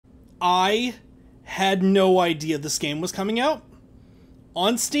I had no idea this game was coming out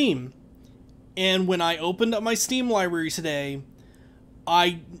on Steam. And when I opened up my Steam library today,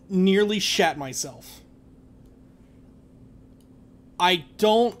 I nearly shat myself. I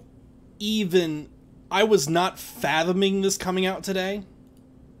was not fathoming this coming out today.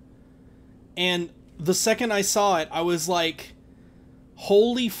 And the second I saw it, I was like,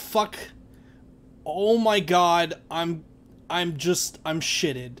 holy fuck. Oh my god, I'm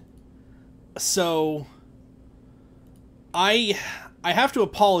shitted. So I have to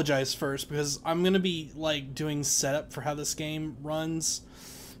apologize first because I'm going to be like doing setup for how this game runs.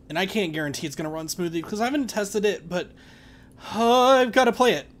 And I can't guarantee it's going to run smoothly because I haven't tested it, but I've got to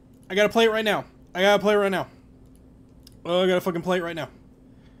play it. I got to play it right now. I got to play it right now. Oh, I got to fucking play it right now.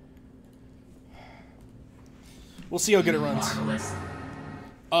 We'll see how good it runs.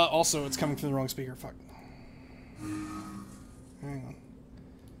 Also, it's coming from the wrong speaker. Fuck. Hang on.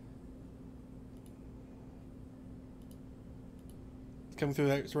 Coming through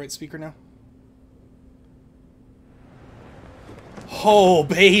that right speaker now. Oh,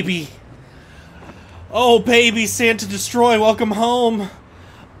 baby. Oh, baby, Santa Destroy, welcome home.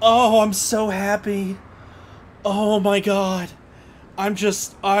 Oh, I'm so happy. Oh my god. I'm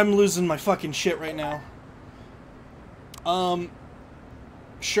losing my fucking shit right now.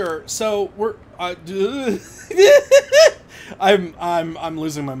 Sure. So we're I'm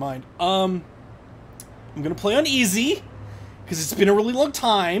losing my mind. I'm gonna play on easy because it's been a really long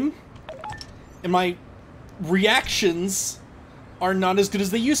time, and my reactions are not as good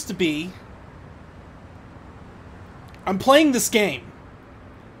as they used to be. I'm playing this game.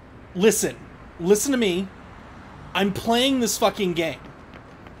 Listen to me. I'm playing this fucking game.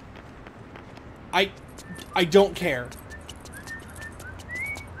 I don't care.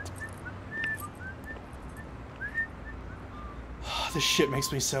 This shit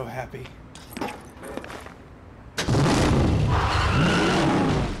makes me so happy.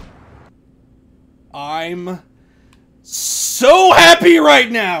 I'm so happy right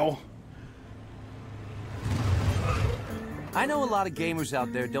now! I know a lot of gamers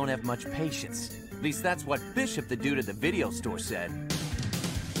out there don't have much patience. At least that's what Bishop, the dude at the video store, said.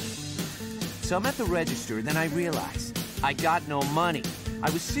 So I'm at the register, then I realized I got no money. I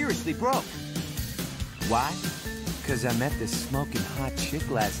was seriously broke. Why? Because I met this smoking hot chick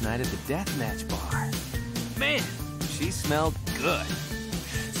last night at the deathmatch bar. Man, she smelled good.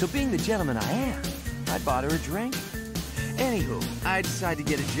 So being the gentleman I am, I bought her a drink. Anywho, I decided to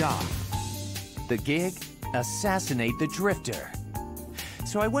get a job. The gig? Assassinate the drifter.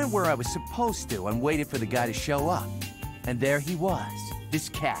 So I went where I was supposed to and waited for the guy to show up. And there he was, this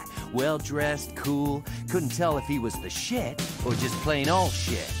cat, well-dressed, cool, couldn't tell if he was the shit or just plain old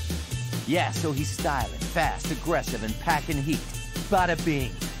shit. Yeah, so he's styling, fast, aggressive, and packing heat. Bada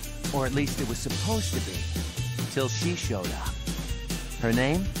bing. Or at least it was supposed to be. Till she showed up. Her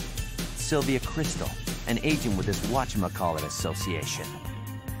name? Sylvia Crystal, an agent with this whatchamacallit association.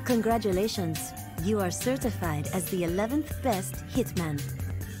 Congratulations. You are certified as the 11th best hitman.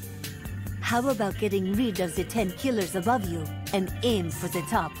 How about getting rid of the 10 killers above you and aim for the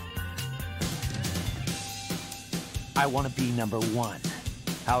top? I want to be #1.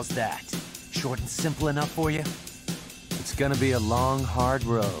 How's that? Short and simple enough for you? It's gonna be a long, hard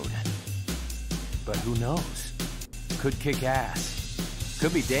road. But who knows? Could kick ass.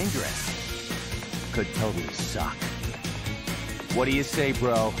 Could be dangerous. Could totally suck. What do you say,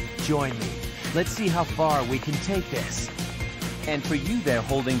 bro? Join me. Let's see how far we can take this. And for you there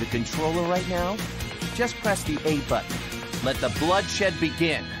holding the controller right now, just press the A button. Let the bloodshed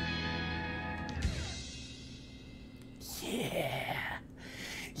begin.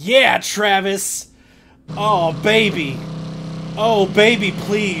 Yeah, Travis! Oh, baby. Oh, baby,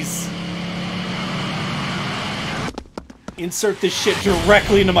 please. Insert this shit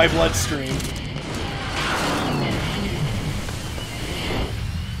directly into my bloodstream.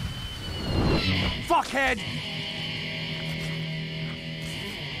 Fuckhead!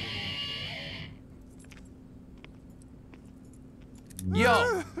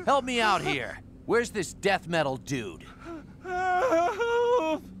 Yo, help me out here. Where's this death metal dude?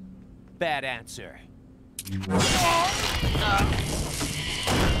 Bad answer.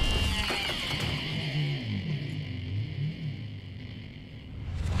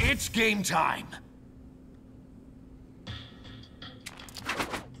 It's game time.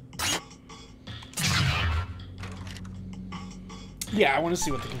 Yeah, I want to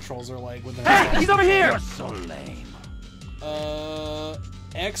see what the controls are like with Hey, he's over here! You're so lame.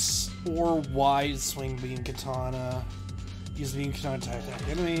 X or Y swing beam katana. Use beam katana to attack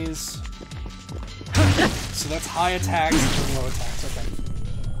enemies. So that's high attacks and low attacks, okay.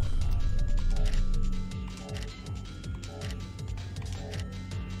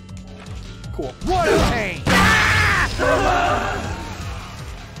 Cool. What a pain!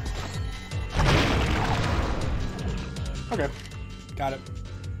 Okay. Got it.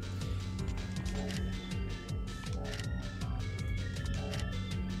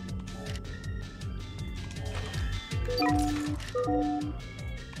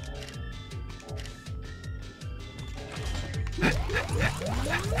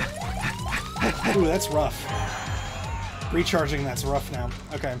 Ooh, that's rough. Recharging that's rough now.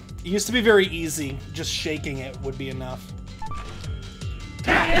 Okay. It used to be very easy. Just shaking it would be enough.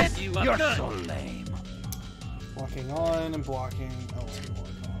 You're so lame. Blocking on and blocking. Oh, let's block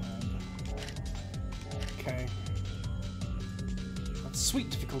on. Okay. That's sweet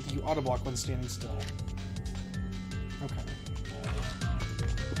difficulty. You auto block when standing still. Okay.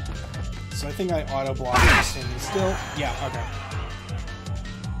 So I think I auto block when standing still. Yeah, okay.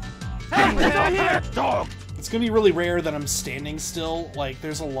 Dog! It's gonna be really rare that I'm standing still. Like,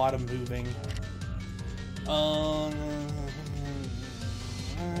 there's a lot of moving.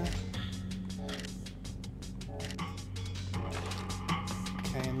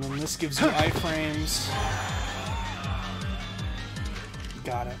 Okay, and then this gives you iframes.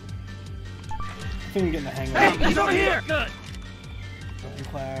 Got it. I think I'm getting the hang of it. Hey, he's over here! Good. Open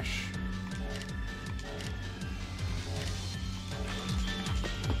clash.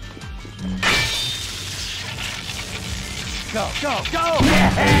 Go, go, go!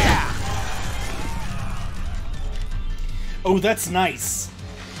 Yeah! Oh, that's nice.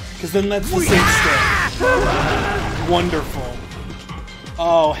 Because then that's the same stick. Wonderful.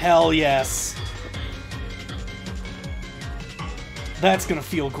 Oh, hell yes. That's gonna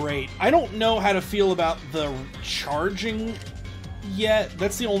feel great. I don't know how to feel about the charging yet.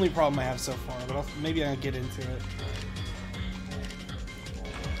 That's the only problem I have so far, but maybe I'll get into it.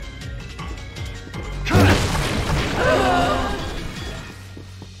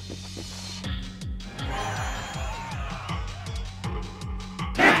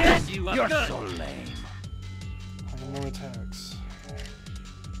 You're so lame. I have no attacks.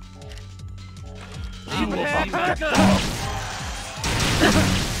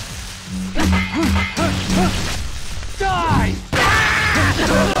 Die!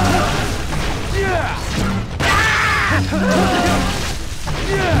 Yeah!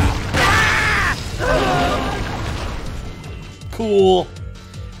 Cool.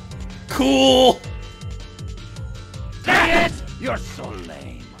 Cool. Dang it! You're so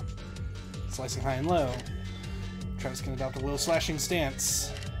lame. Slicing high and low. Travis can adopt a low slashing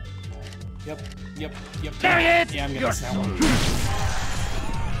stance. Yep. Dang it! Yeah, I'm getting You're this now. so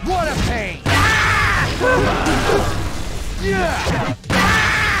what a pain! Yeah!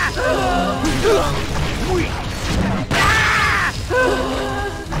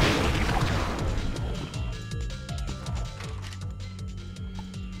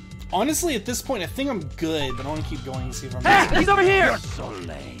 Honestly, at this point, I think I'm good, but I want to keep going and see if I'm Hey, he's over here! You're so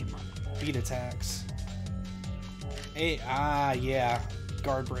lame. beat attacks. Yeah.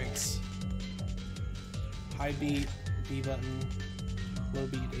 Guard breaks. High beat, B button. Low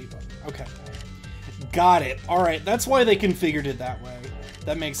beat, A button. Okay. Got it. Alright, that's why they configured it that way.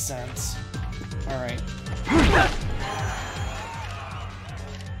 That makes sense. Alright.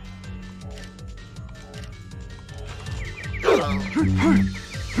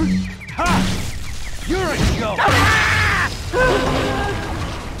 Ha! You're a joke!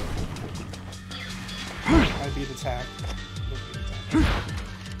 High beat attack. Low beat attack.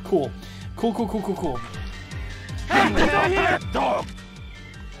 Cool. Cool. Hey, he's over here! Dog!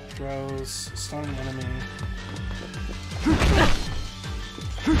 Throws, stunning enemy.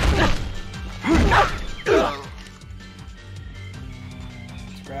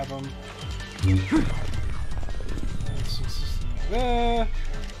 Let's grab him.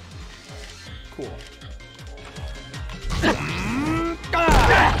 Cool.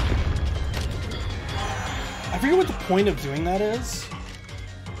 I forget what the point of doing that is.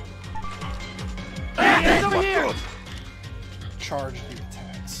 Hey, he's over here! Charge the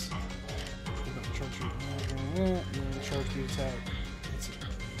attacks. Charge the attack. That's it.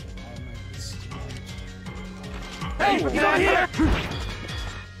 Automatic stand. Hey, he's over here!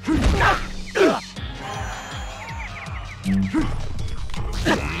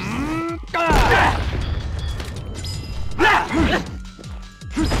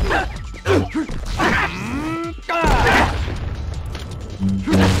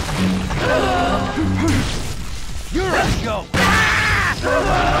 You're a joke!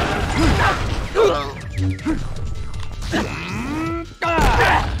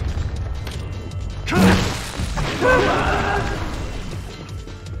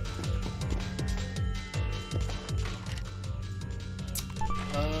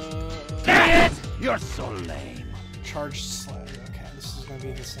 You're so lame. Charge slide. Okay, this is gonna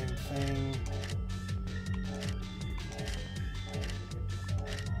be the same thing.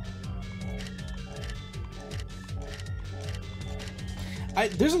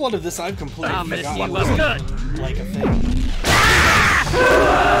 There's a lot of this I've completely forgotten was like a thing.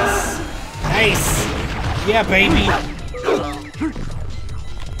 Nice! Yeah, baby!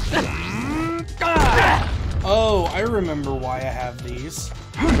 Oh, I remember why I have these.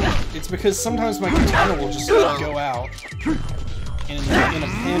 It's because sometimes my katana will just go out. And in a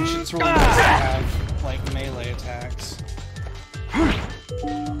pinch, it's really nice to have, like, melee attacks.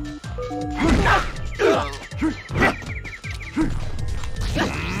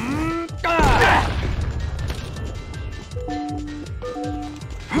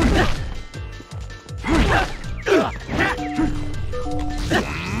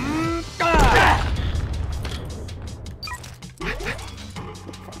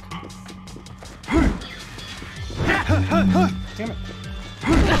 Damn it.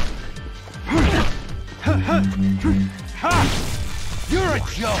 You're a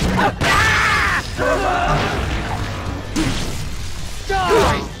joke.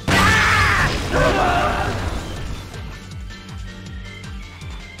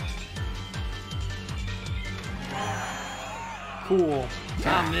 Cool.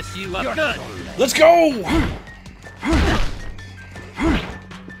 I'll miss you up good. Let's go!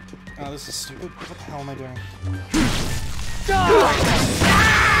 Oh, this is stupid. What the hell am I doing?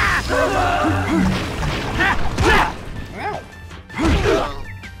 Ow!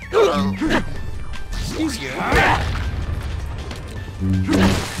 Excuse you. I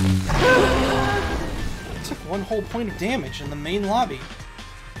took 1 whole point of damage in the main lobby.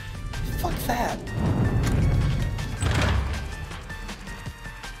 Fuck that.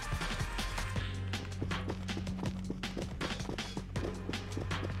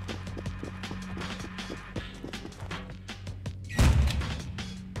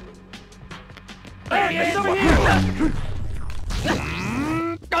 Hey, over here!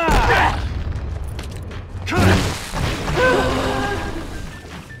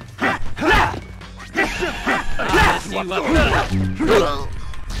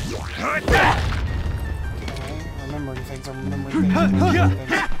 Remembering things, I'm remembering things.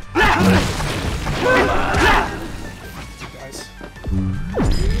 You guys.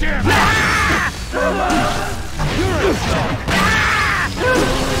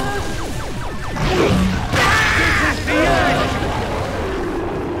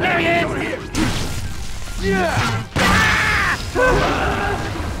 There he is!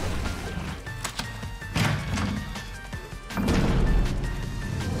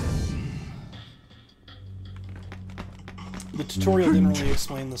 The tutorial didn't really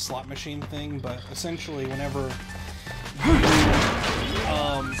explain the slot machine thing, but essentially whenever you,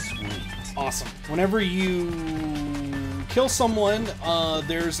 awesome. Whenever you kill someone,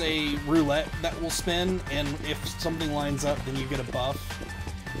 there's a roulette that will spin, and if something lines up, then you get a buff.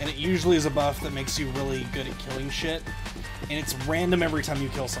 And it usually is a buff that makes you really good at killing shit. And it's random every time you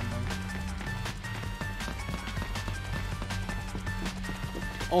kill someone.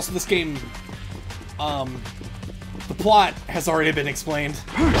 Also, this game, the plot has already been explained.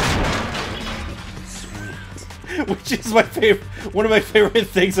 Which is my favorite, one of my favorite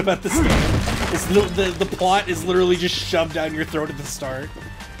things about this game. Is the plot is literally just shoved down your throat at the start.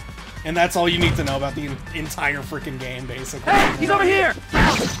 And that's all you need to know about the entire freaking game, basically. Hey, he's over here!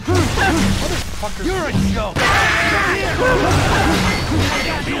 Motherfucker. You're a joke.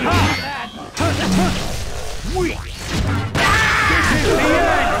 Weak. This is the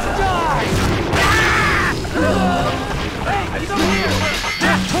end. Die. Hey, he's over here!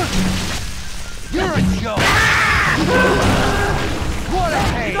 You're a joke. What a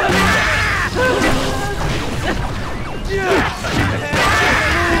pain.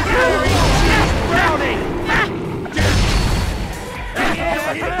 Drowning!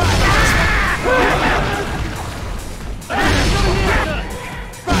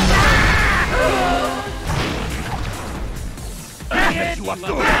 You are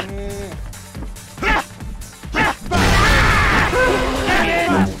good.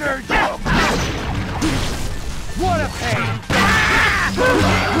 Master joke. What a pain.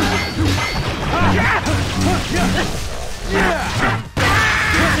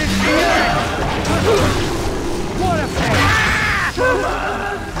 This is the end. What a pain.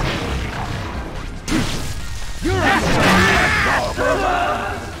 You're a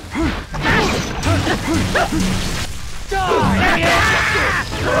Die!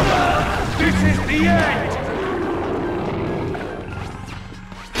 This is the end!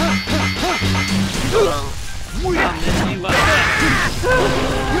 I'll miss you up good.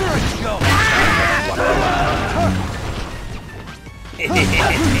 You're a joke!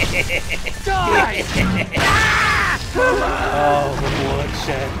 Die! Oh, the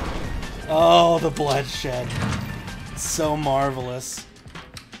bloodshed. Oh, the bloodshed. It's so marvelous.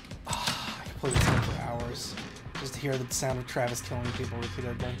 Oh, I could play this game for hours. Just to hear the sound of Travis killing people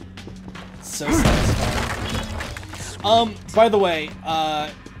repeatedly. It's so satisfying. By the way,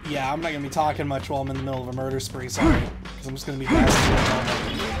 yeah, I'm not gonna be talking much while I'm in the middle of a murder spree, sorry. Because I'm just gonna be basking.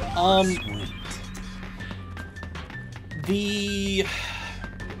 The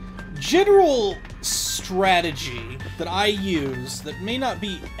general strategy that I use that may not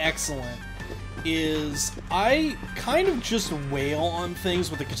be excellent is I kind of just wail on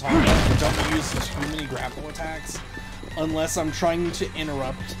things with the katana and don't use too many grapple attacks unless I'm trying to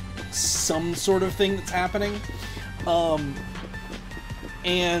interrupt some sort of thing that's happening.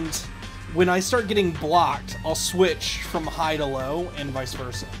 And when I start getting blocked, I'll switch from high to low and vice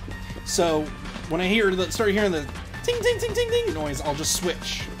versa. So when I start hearing the ting ting ting ting ting noise, I'll just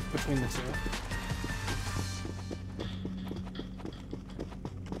switch between the two.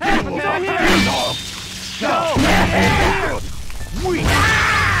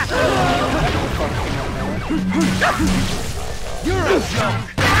 You're a joke!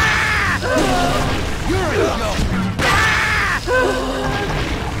 You're a joke!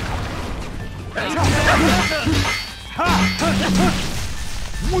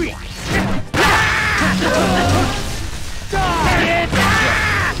 Weak! Die!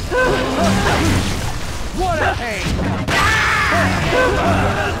 What a pain!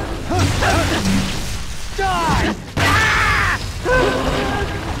 Die!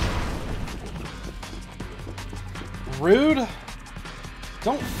 Rude?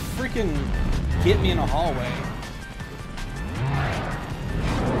 Don't freaking get me in a hallway.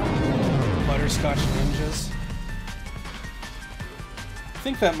 Butterscotch ninjas. I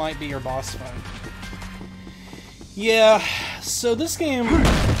think that might be your boss fight. Yeah, so this game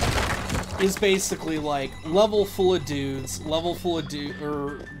is basically like level full of dudes, level full of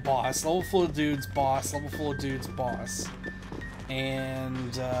boss, level full of dudes, boss, level full of dudes, boss.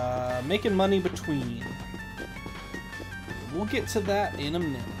 And making money between. We'll get to that in a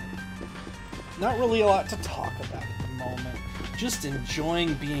minute. Not really a lot to talk about at the moment. Just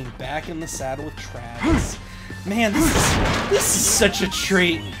enjoying being back in the saddle with Travis. Man, this is such a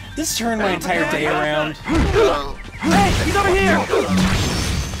treat. This turned my entire day around. Hey, he's over here!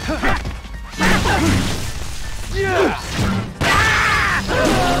 Yeah!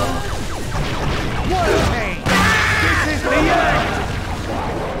 What a pain! This is the end!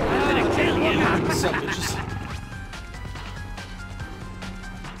 I'm gonna kill you! What's up, bitches?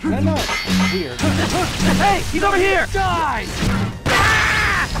 Can I not? Weird. Hey, he's over here! Die!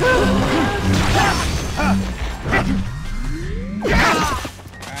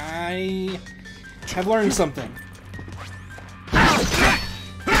 I have learned something.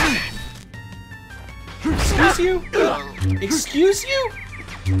 Excuse you? Excuse you?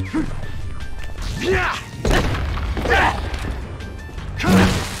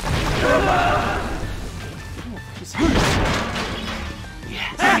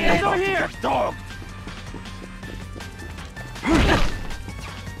 Hey, he's over here! Dog!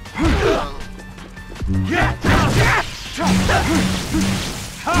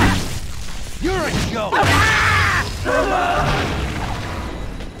 You're a joke!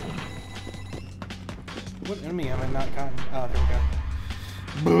 What enemy have I not gotten? Oh, there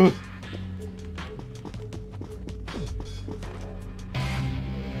we go. Buh.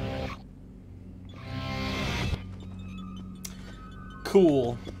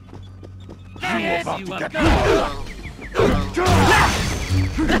 Cool. You're about to get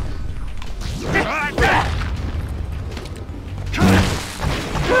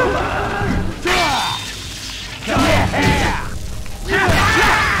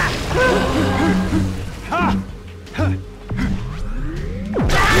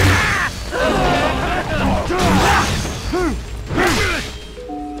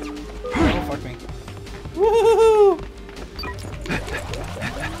Oh, fuck me. Woohoo!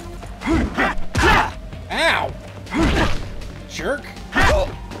 Ow! Jerk. I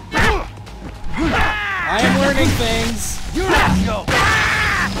am learning things. You're a joke!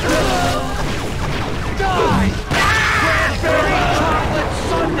 Die! Cranberry chocolate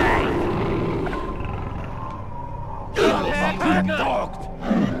sundae!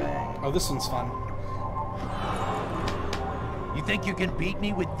 Oh, this one's fun. You think you can beat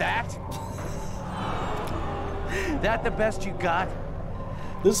me with that? That the best you got?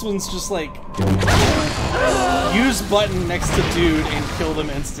 This one's just like use button next to dude and kill them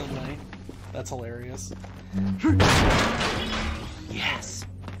instantly. That's hilarious. Yes.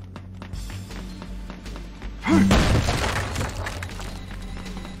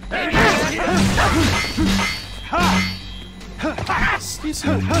 Excuse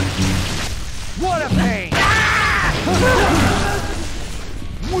me. What a pain!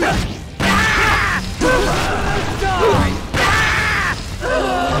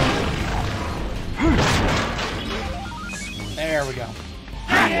 There we go.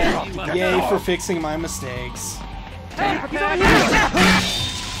 Yay for fixing my mistakes. Go!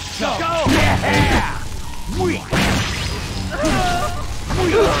 Yeah!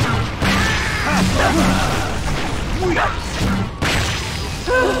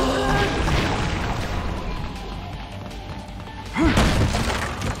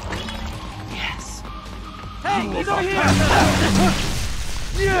 Yes. Hey, he's over here!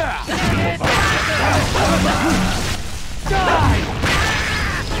 Yeah! Die!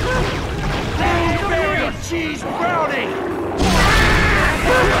 Blueberry cheese brownie!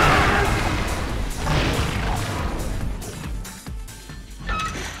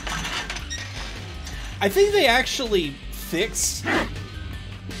 I think they actually fixed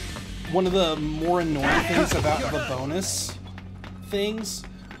one of the more annoying things about the bonus things,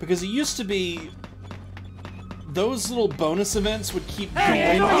 because it used to be those little bonus events would keep going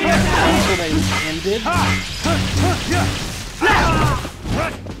until they ended.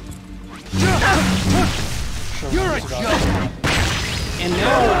 You're a joke! And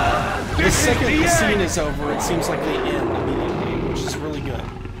now, the second the scene is over, it seems like they end immediately, which is really good.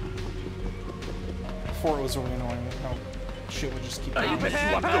 Before it was really annoying, but no, shit would just keep going.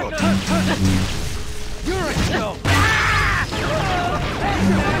 You're a joke!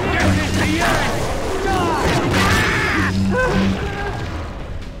 This is the end!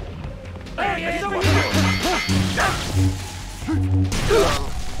 Hey, he's over here!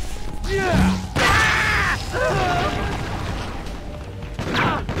 Yeah!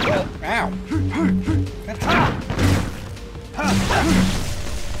 Ow!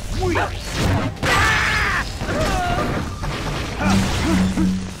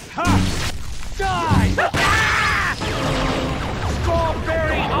 Die!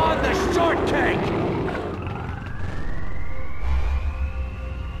 Strawberry on the shortcake!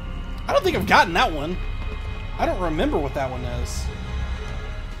 I don't think I've gotten that one. I don't remember what that one is.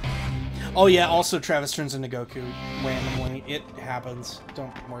 Oh yeah, also Travis turns into Goku randomly. It happens.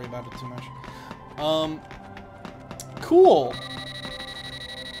 Don't worry about it too much. Cool.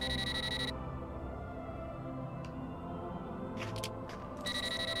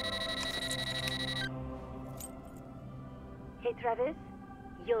 Hey Travis,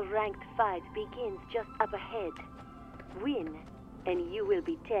 your ranked fight begins just up ahead. Win, and you will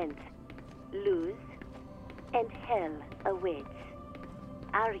be 10th. Lose, and hell awaits.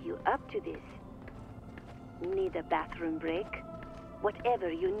 Are you up to this? Need a bathroom break? Whatever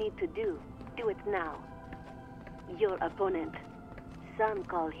you need to do it now. Your opponent, some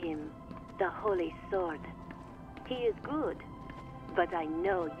call him the Holy Sword. He is good, but I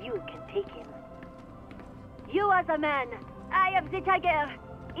know you can take him. You are the man. I am the tiger.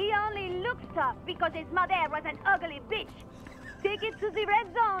 He only looks tough because his mother was an ugly bitch. Take it to the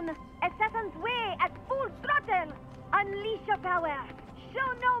red zone. Assassin's Way at full throttle. Unleash your power.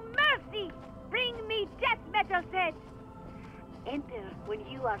 Show no mercy. Bring me death metal sets. Enter when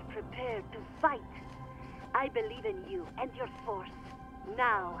you are prepared to fight. I believe in you and your force.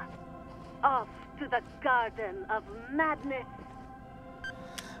 Now, off to the Garden of Madness.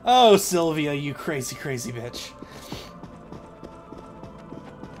 Oh, Sylvia, you crazy, crazy bitch.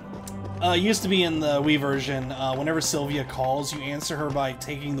 Used to be in the Wii version, whenever Sylvia calls, you answer her by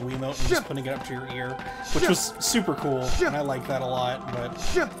taking the Wiimote and just putting it up to your ear, which was super cool, and I like that a lot, but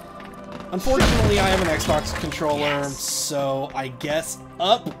unfortunately I have an Xbox controller, so I guess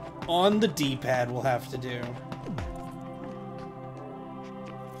up on the D-pad will have to do.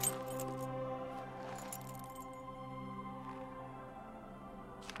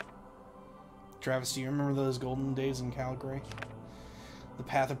 Travis, do you remember those golden days in Calgary? The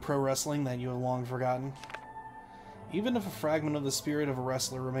path of pro wrestling that you have long forgotten? Even if a fragment of the spirit of a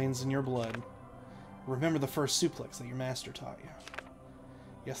wrestler remains in your blood, remember the first suplex that your master taught you.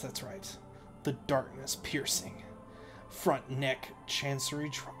 Yes, that's right. The darkness piercing, front neck chancery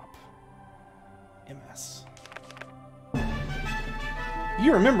drop. MS.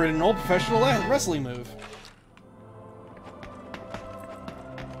 You remembered an old professional wrestling move.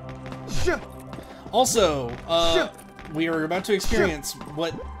 Also, we are about to experience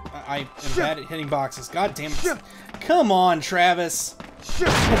what I am bad at hitting boxes. God damn it. Come on, Travis. Hit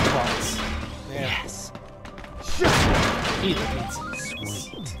the box. Yes. Eat the pizza.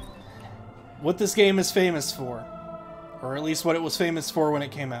 Sweet. What this game is famous for. Or at least what it was famous for when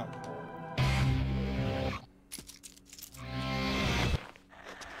it came out.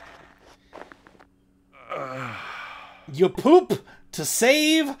 You poop to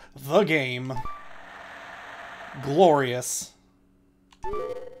save the game. Glorious.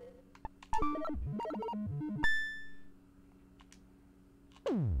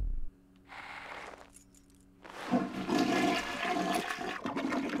 I'm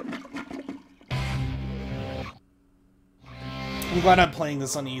glad I'm playing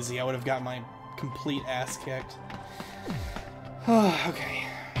this on easy. I would have got my complete ass kicked. Okay.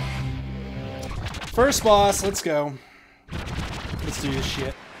 First boss, let's go. Let's do this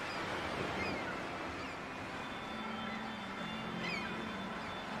shit.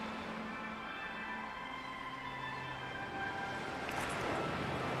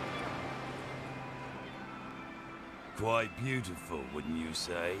 Quite beautiful, wouldn't you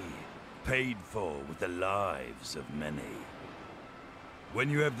say? Paid for with the lives of many. When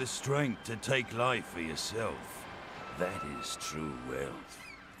you have the strength to take life for yourself, that is true wealth.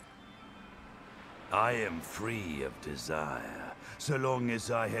 I am free of desire. So long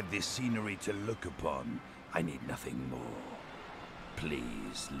as I have this scenery to look upon, I need nothing more.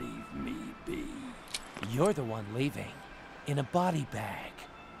 Please leave me be. You're the one leaving. In a body bag.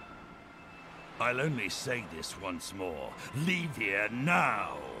 I'll only say this once more. Leave here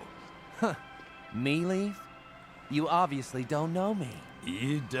now! Huh. Me leave? You obviously don't know me.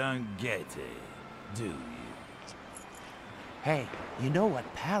 You don't get it, do you? Hey, you know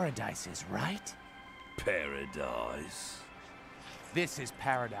what paradise is, right? Paradise? This is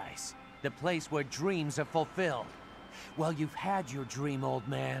paradise. The place where dreams are fulfilled. Well, you've had your dream, old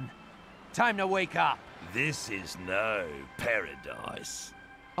man. Time to wake up. This is no paradise.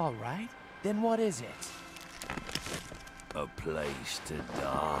 All right. Then what is it? A place to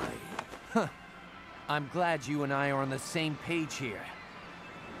die. Huh. I'm glad you and I are on the same page here.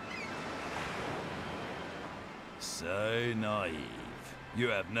 So naive. You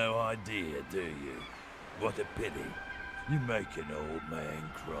have no idea, do you? What a pity. You make an old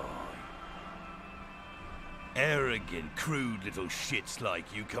man cry. Arrogant, crude little shits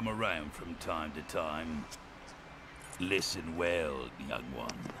like you come around from time to time. Listen well, young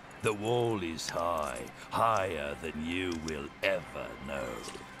one. The wall is high, higher than you will ever know.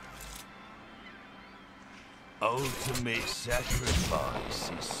 Ultimate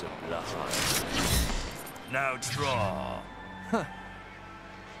sacrifice is sublime. Now draw. Huh.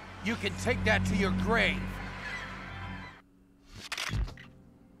 You can take that to your grave.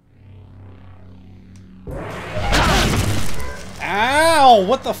 Ow!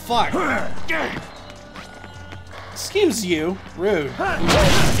 What the fuck? Excuse you. Rude.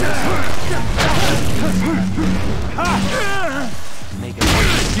 Make a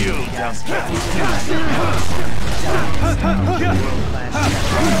deal.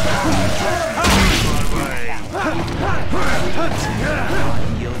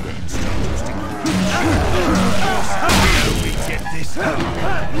 We get this out.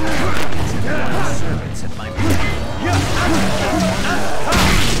 Servants at my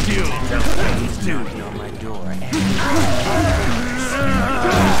knocking on my door.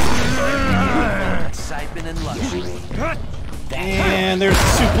 Excitement and luxury. And there's the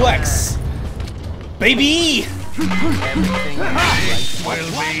suplex. Baby! Everything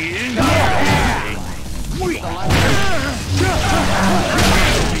Will be in. We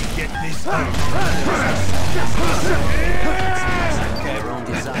get this out. Their own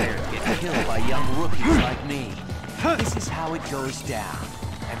desire to get killed by young rookies like me. This is how it goes down.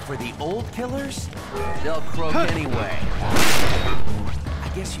 And for the old killers, they'll croak anyway. I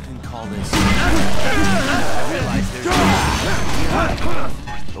guess you can call this... I realize there's...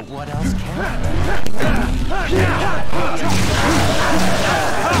 But what else can I?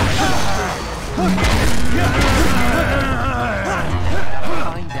 Gotta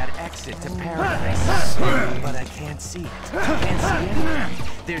find that exit to paradise. But I can't see it. I can't see anything.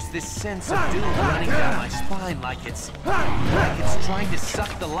 There's this sense of doom running down my spine like it's trying to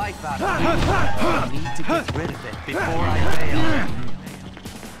suck the life out of me. I need to get rid of it before I fail.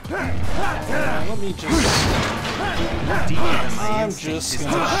 Let me just... Deeper than my I'm instincts just is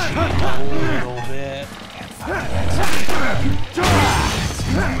gonna to cheat a little bit.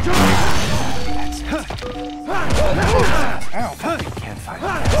 Ow. can't find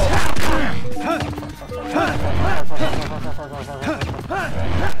it.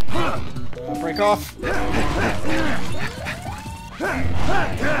 Break off.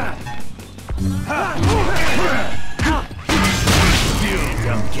 You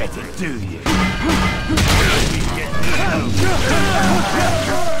don't get it, do you? We get this out.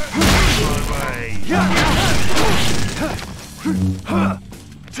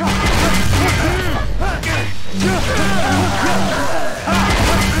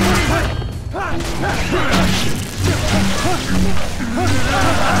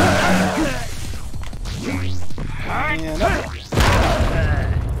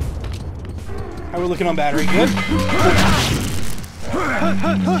 looking on battery. Good.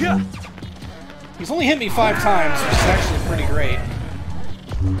 He's only hit me 5 times, which is actually pretty great.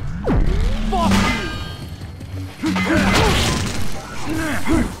 Fuck me.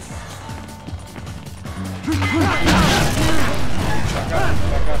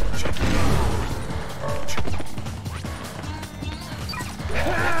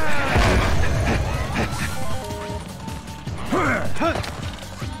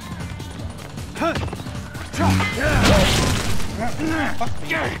 Fuck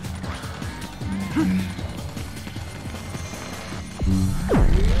you!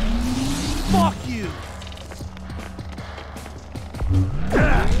 Fuck you!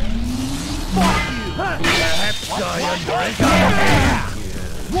 Perhaps die under it.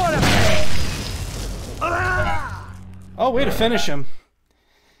 What a pain! Oh, way to finish him.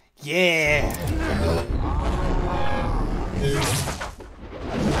 Yeah.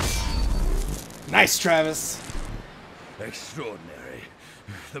 Nice, Travis. Extraordinary.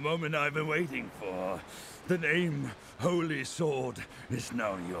 The moment I've been waiting for. The name Holy Sword is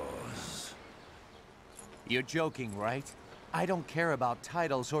now yours. You're joking, right? I don't care about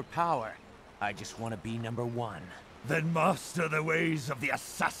titles or power. I just want to be #1. Then master the ways of the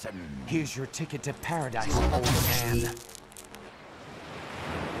assassin. Here's your ticket to paradise, old man.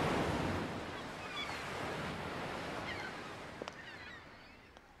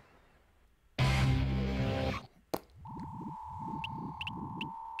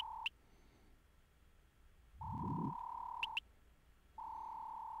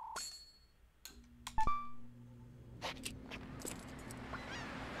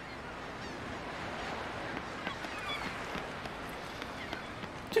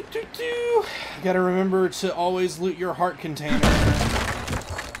 Gotta remember to always loot your heart container.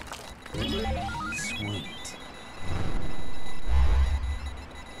 Sweet.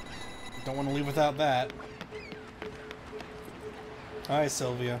 Don't want to leave without that. Hi,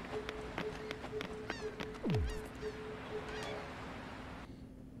 Sylvia.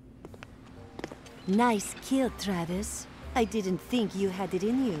 Nice kill, Travis. I didn't think you had it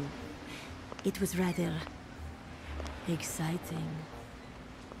in you. It was rather exciting.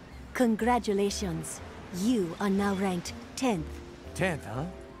 Congratulations. You are now ranked 10th. 10th, huh?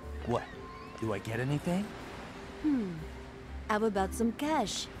 What? Do I get anything? How about some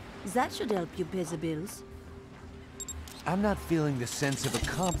cash? That should help you pay the bills. I'm not feeling the sense of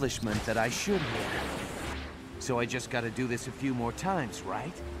accomplishment that I should here. So I just gotta do this a few more times,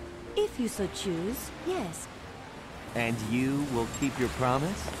 right? If you so choose, yes. And you will keep your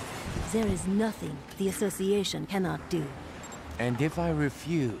promise? There is nothing the Association cannot do. And if I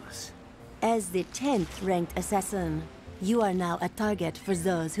refuse? As the 10th ranked assassin, you are now a target for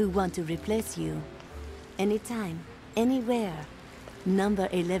those who want to replace you. Anytime, anywhere. Number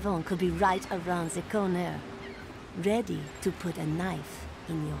 11 could be right around the corner, ready to put a knife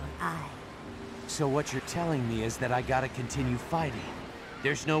in your eye. So what you're telling me is that I gotta continue fighting.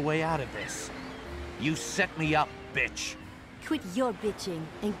 There's no way out of this. You set me up, bitch. Quit your bitching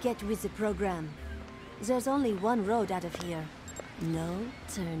and get with the program. There's only one road out of here. No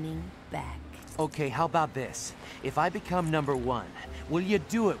turning back. Okay, how about this? If I become #1, will you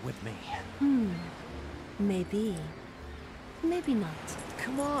do it with me? Maybe. Maybe not.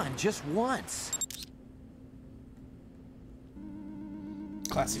 Come on, just once.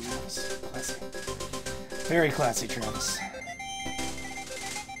 Classy, Travis. Classy. Very classy, Travis.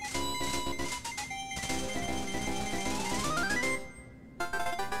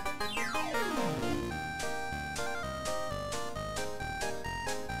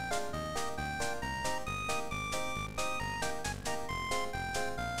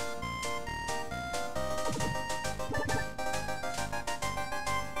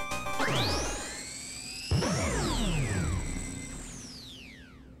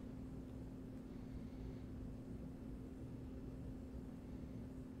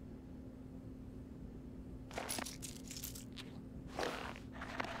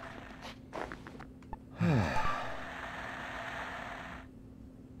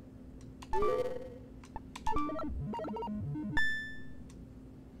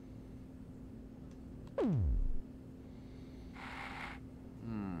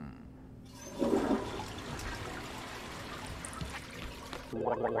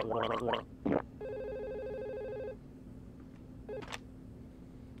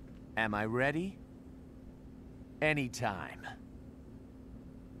 Am I ready? Anytime.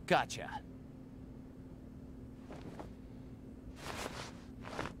 Gotcha.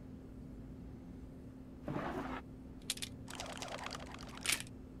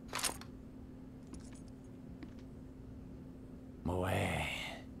 Away.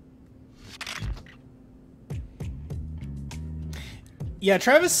 Yeah,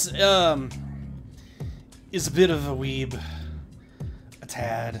 Travis is a bit of a weeb. A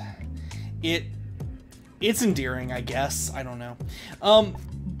tad. It's endearing, I guess. I don't know.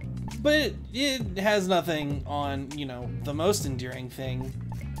 But it has nothing on, you know, the most endearing thing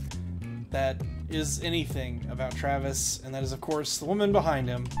that is anything about Travis, and that is, of course, the woman behind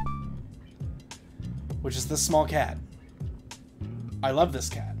him, which is this small cat. I love this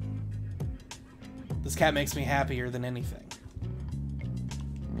cat. This cat makes me happier than anything.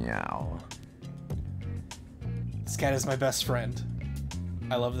 Meow. This cat is my best friend.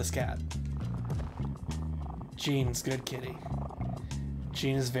 I love this cat. Jean's good kitty.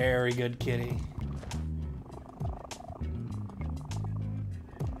 Jean is very good kitty.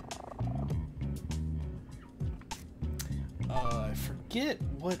 I forget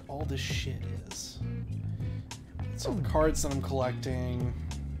what all this shit is. It's all the cards that I'm collecting.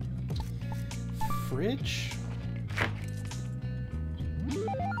 Fridge?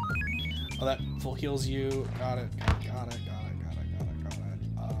 Oh, that full heals you. Got it. Got it.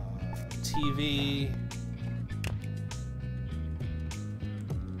 TV.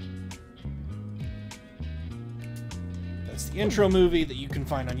 That's the intro movie that you can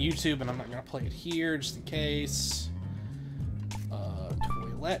find on YouTube, and I'm not going to play it here just in case.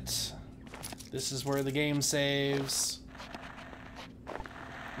 Toilet. This is where the game saves,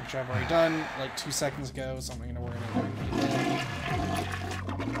 which I've already done like 2 seconds ago, so I'm not going to worry about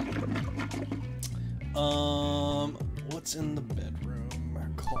it. What's in the bedroom?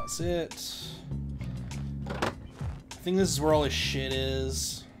 Closet. I think this is where all his shit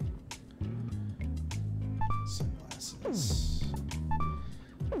is. Sunglasses.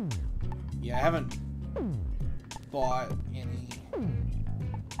 Yeah, I haven't bought any.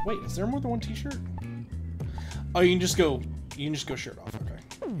 Wait, is there more than one t-shirt? Oh, you can just go shirt off. Okay.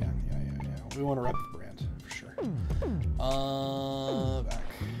 Yeah. We want to rep the brand for sure. Back.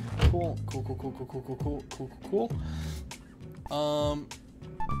 Cool.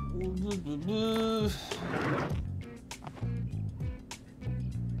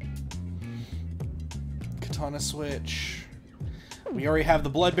 Katana switch. We already have the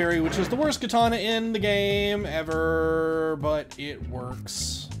Bloodberry, which is the worst katana in the game ever, but it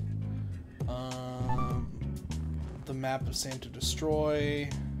works. The map of Santa Destroy.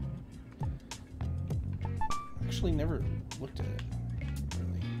 Actually, never looked at it.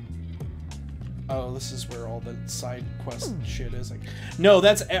 Really. Oh, this is where all the side quest shit is. Like, no,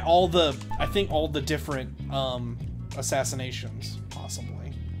 that's all the. I think all the different assassinations,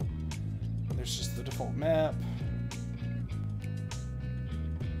 possibly. There's just the default map.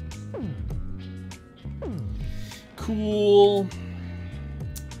 Cool.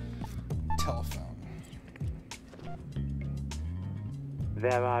 Telephone.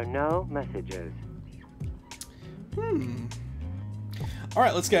 There are no messages. All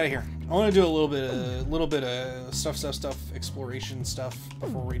right, let's get out of here. I want to do a little bit of stuff, exploration stuff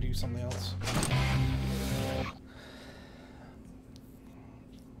before we do something else.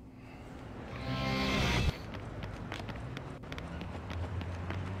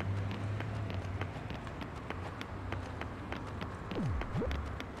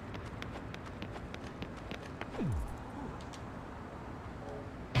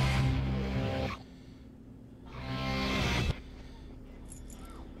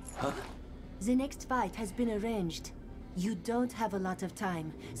 The next fight has been arranged. You don't have a lot of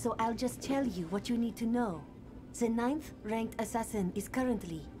time, so I'll just tell you what you need to know. The 9th ranked assassin is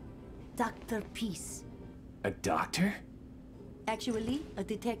currently Dr. Peace. A doctor? Actually, a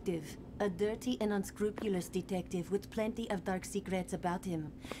detective. A dirty and unscrupulous detective with plenty of dark secrets about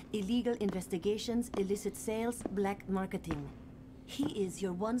him. Illegal investigations, illicit sales, black marketing. He is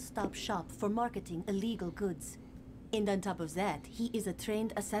your one-stop shop for marketing illegal goods. And on top of that, he is a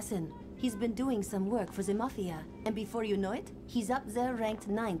trained assassin. He's been doing some work for the Mafia, and before you know it, he's up there ranked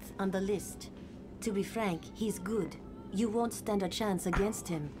 9th on the list. To be frank, he's good. You won't stand a chance against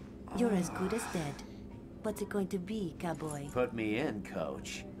him. You're as good as dead. What's it going to be, cowboy? Put me in,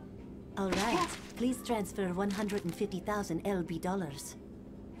 coach. All right, please transfer 150,000 LB dollars.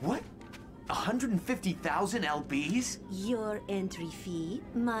 What? 150,000 LBs? Your entry fee,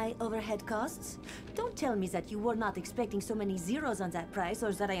 my overhead costs. Don't tell me that you were not expecting so many zeros on that price,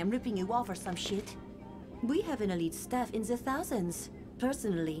 or that I am ripping you off or some shit. We have an elite staff in the thousands.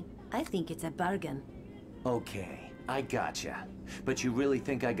 Personally, I think it's a bargain. Okay, I gotcha. But you really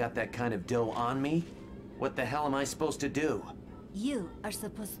think I got that kind of dough on me? What the hell am I supposed to do? You are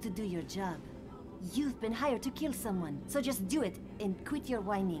supposed to do your job. You've been hired to kill someone, so just do it and quit your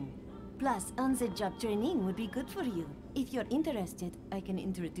whining. Plus, on-the-job training would be good for you. If you're interested, I can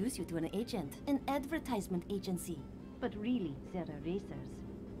introduce you to an agent, an advertisement agency. But really, they're erasers.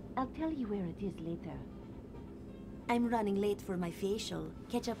 I'll tell you where it is later. I'm running late for my facial.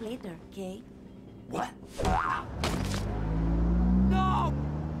 Catch up later, okay? What?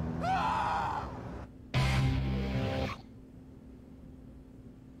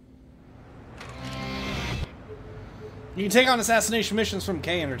 You can take on assassination missions from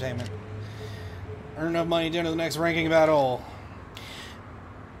K Entertainment. Earn enough money to enter the next ranking battle.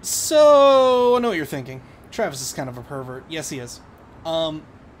 So, I know what you're thinking. Travis is kind of a pervert. Yes, he is.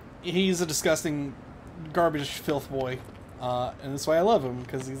 He's a disgusting, garbage filth boy. And that's why I love him,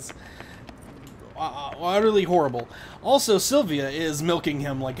 because he's utterly horrible. Also, Sylvia is milking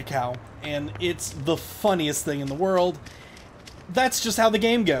him like a cow. And it's the funniest thing in the world. That's just how the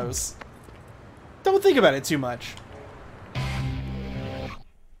game goes. Don't think about it too much.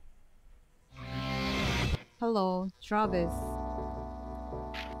 Hello, Travis.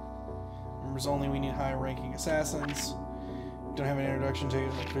 Members only, we need high-ranking assassins. Don't have an introduction to you,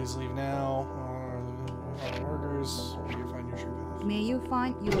 please leave now. Workers, you find your true path. May you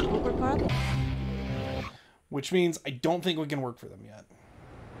find your Uber card? Which means I don't think we can work for them yet.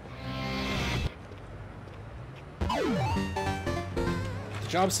 The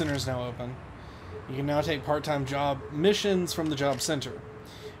job center is now open. You can now take part-time job missions from the job center.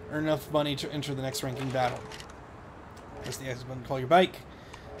 Earn enough money to enter the next ranking battle. Press the X button to call your bike.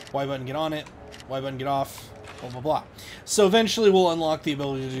 Y button get on it. Y button get off. Blah, blah, blah. So eventually we'll unlock the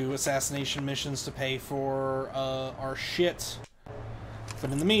ability to do assassination missions to pay for our shit.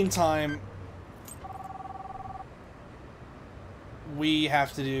 But in the meantime, we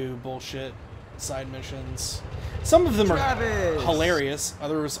have to do bullshit side missions. Some of them are hilarious,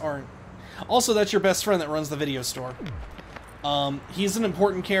 others aren't. Also, that's your best friend that runs the video store. He's an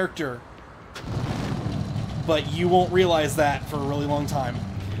important character, but you won't realize that for a really long time.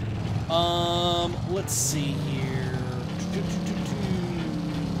 Let's see here.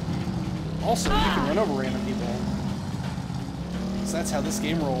 Also, you can run over random people. So that's how this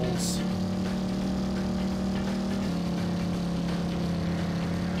game rolls.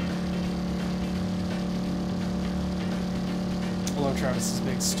 I love Travis's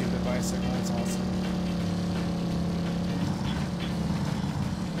big, stupid bicycle. That's awesome.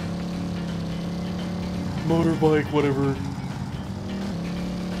 Motorbike, whatever.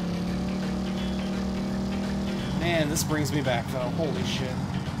 Man, this brings me back, though. Holy shit.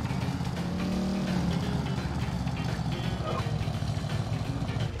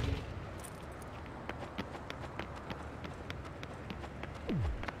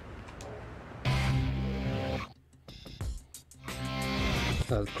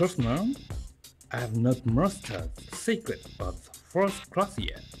 As customer, I have not mastered the secret of the first cross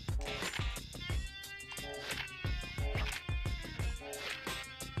yet.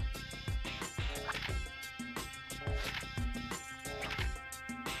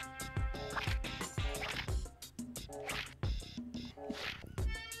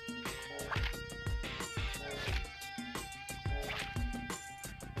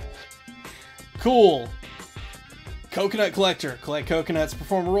 Cool. Coconut collector. Collect coconuts.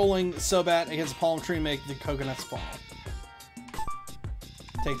 Perform rolling so bat against a palm tree. Make the coconuts fall.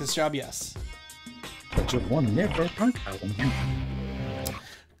 Take this job, yes. But you will never think I want you.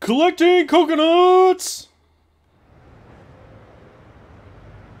 Collecting coconuts!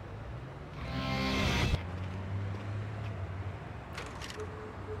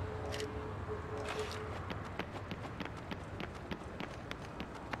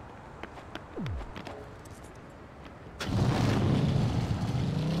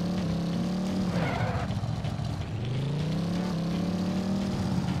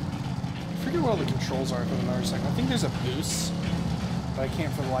 What all the controls are for the motorcycle. I think there's a boost, but I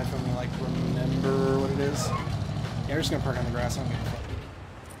can't for the life of me like remember what it is. Yeah, we're just gonna park on the grass. I'm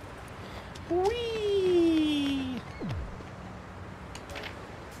gonna whee.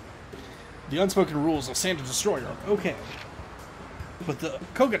 The unspoken rules of Santa Destroyer. Okay, but the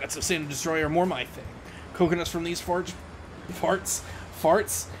coconuts of Santa Destroyer are more my thing. Coconuts from these farts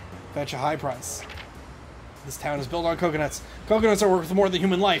fetch a high price. This town is built on coconuts. Coconuts are worth more than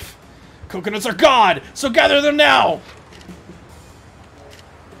human life. Coconuts are God, so gather them now!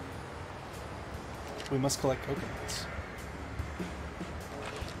 We must collect coconuts.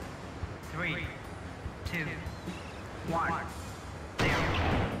 3, 2, 1, 0.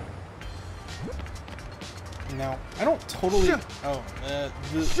 Now, I don't totally... Oh,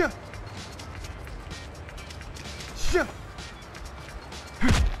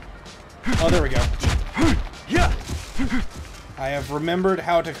 Oh, there we go. I have remembered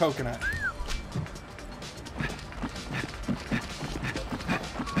how to coconut.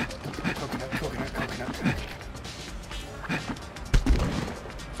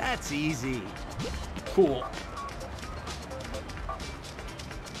 That's easy. Cool.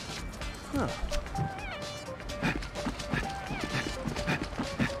 Huh.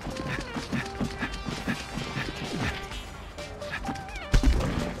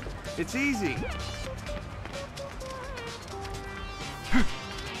 It's easy.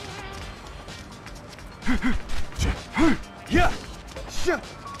 Yeah.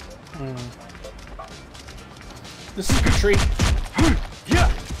 This is a good treat. Yeah.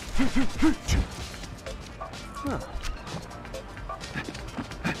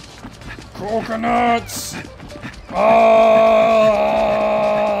 Coconuts! Ah!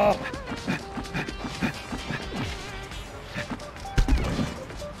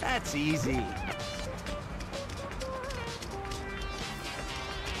 That's easy.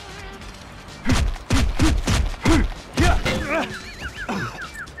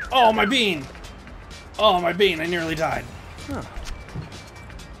 Oh, my bean! Oh, my bean, I nearly died. Huh.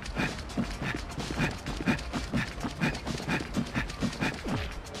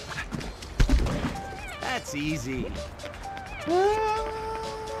 That's easy.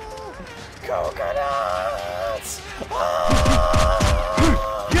 Coconuts!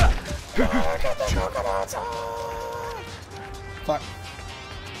 Get the coconuts! Fuck.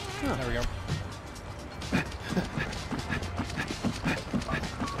 There we go.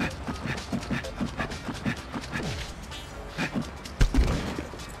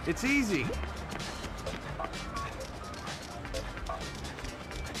 It's easy.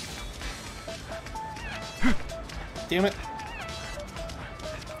 Damn it.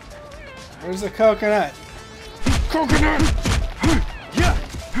 Where's the coconut? Coconut! Yeah!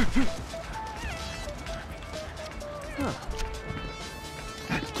 Huh.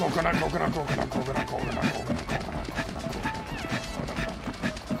 Coconut, coconut, coconut, coconut, coconut, coconut, coconut.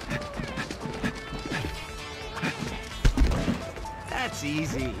 That's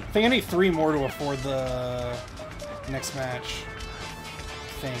easy. I think I need 3 more to afford the next match.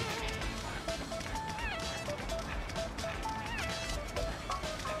 I think.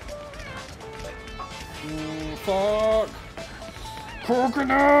 Fuck!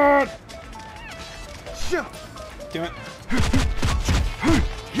 Coconut! Shit! Damn it.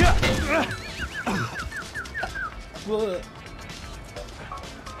 Yeah! What?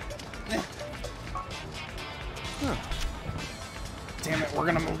 Huh. Damn it, we're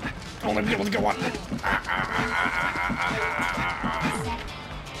gonna only be able to go on.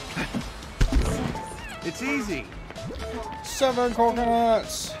 It's easy. 7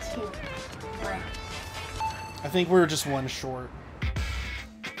 coconuts! I think we were just 1 short.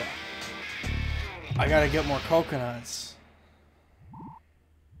 I gotta get more coconuts.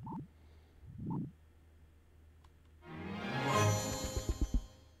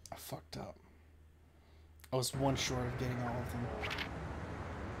 I fucked up. I was 1 short of getting all of them.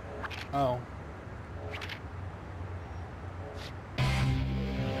 Oh.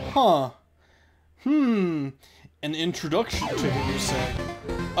 Huh. An introduction ticket, you say?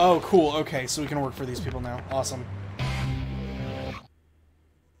 Oh, cool. Okay, so we can work for these people now. Awesome.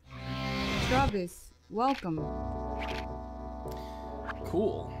 Travis, welcome.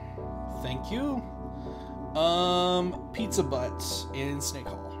 Cool. Thank you. Pizza Butts in Snake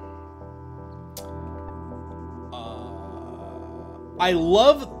Hall. I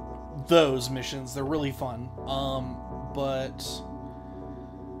love those missions. They're really fun. But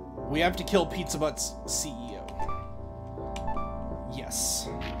we have to kill Pizza Butts' CEO. Yes.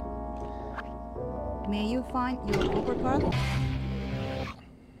 May you find your Uber card?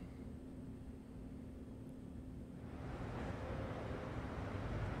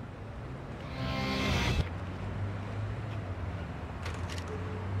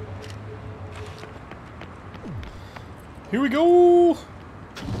 Here we go!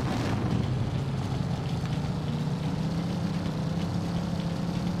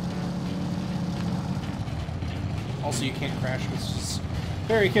 Also, you can't crash, which is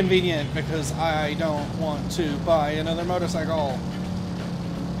very convenient because I don't want to buy another motorcycle.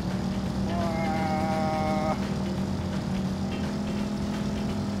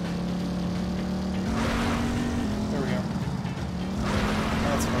 There we go.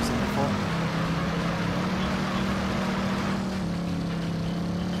 That's what I was looking for.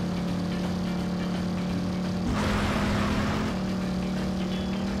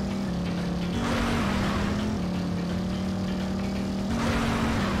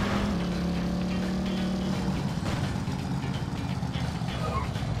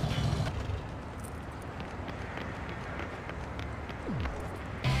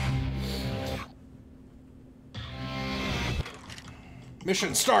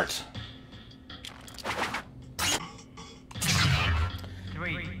 Mission start!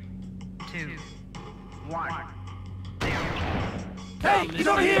 3, He's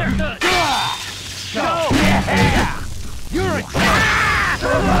over here! Go! Yeah. You're a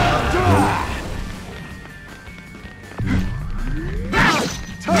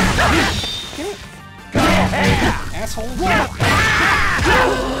asshole. What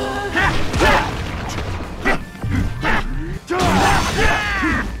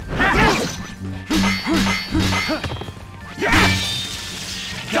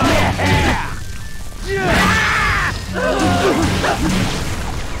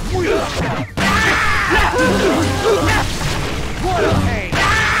a pain!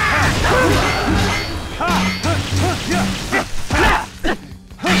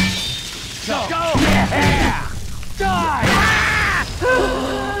 Go! Go!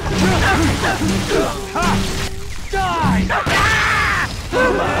 Die! Die!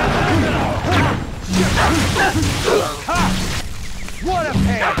 What a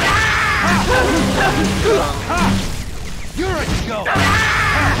pain! You're a joke!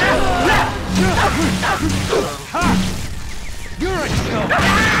 You're a joke!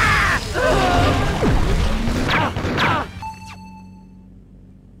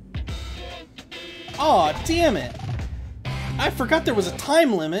 Aw, damn it! I forgot there was a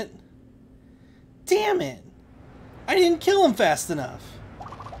time limit. Damn it! I didn't kill him fast enough.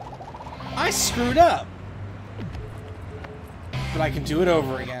 I screwed up. But I can do it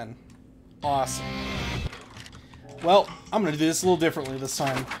over again. Awesome. Well, I'm gonna do this a little differently this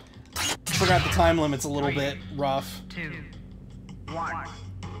time. Forgot the time limit's a little bit rough. 2, 1.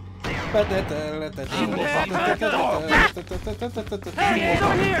 Hey, he's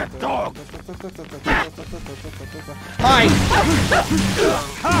over here! Dog! Hi!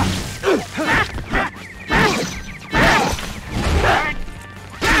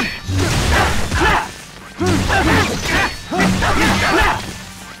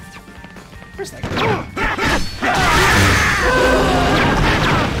 Where's that guy?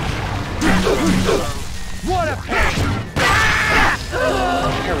 What a pain!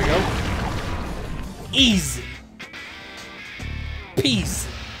 There we go. Easy. Peace.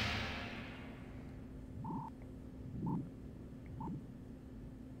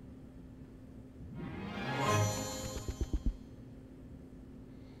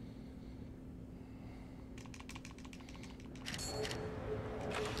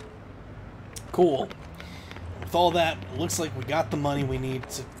 Cool. With all that, it looks like we got the money we need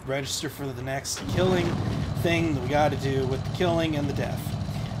to register for the next killing thing that we got to do with the killing and the death.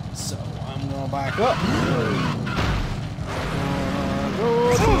 So I'm gonna back up.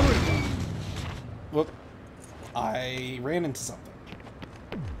 Whoop! I ran into something.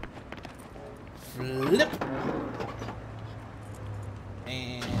 Flip.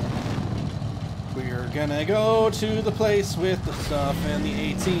 And we're gonna go to the place with the stuff and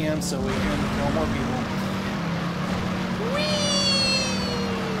the ATM so we can kill more people.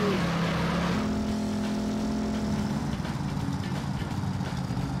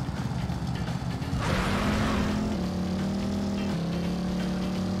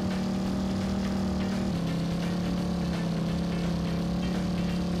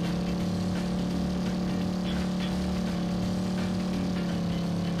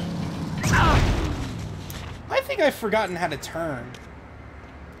 I've forgotten how to turn.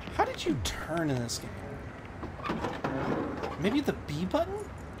 How did you turn in this game? Maybe the B button?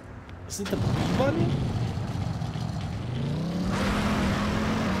 Is it the B button?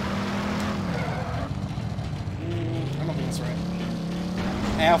 I don't think that's right.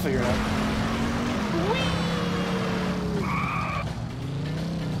 Hey, I'll figure it out.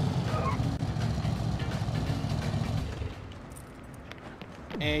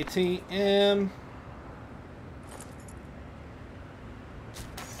 ATM.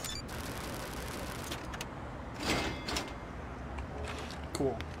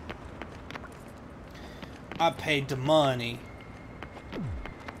 Cool. I paid the money.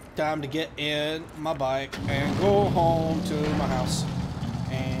 Time to get in my bike and go home to my house.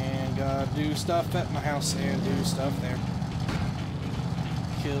 And gotta do stuff at my house and do stuff there.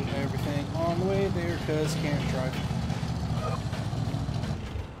 Kill everything on the way there because can't drive.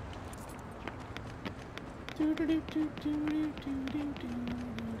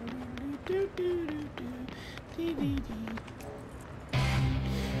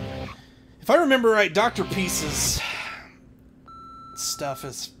 If I remember right, Dr. Peace's stuff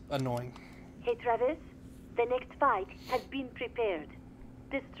is annoying. Hey, Travis. The next fight has been prepared.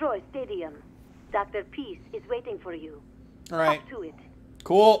 Destroy Stadium. Dr. Peace is waiting for you. Alright. Up to it.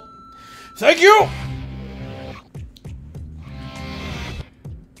 Cool. Thank you!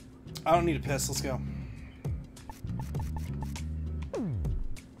 I don't need a piss. Let's go.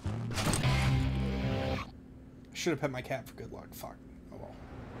 Should have pet my cat for good luck. Fuck. Oh well.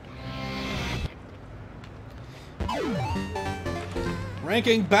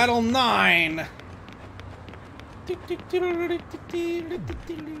 Ranking Battle 9!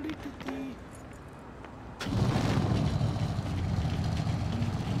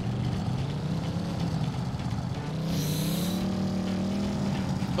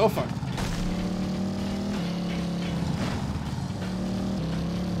 Oh fuck.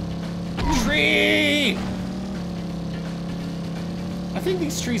 Tree! I think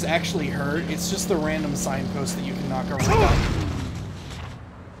these trees actually hurt. It's just the random signpost that you can knock over.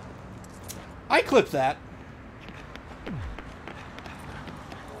 I clipped that.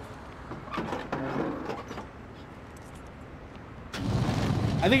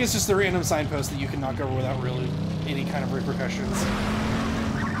 I think it's just the random signpost that you can knock over without really any kind of repercussions.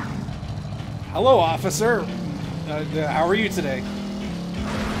 Hello, officer. How are you today?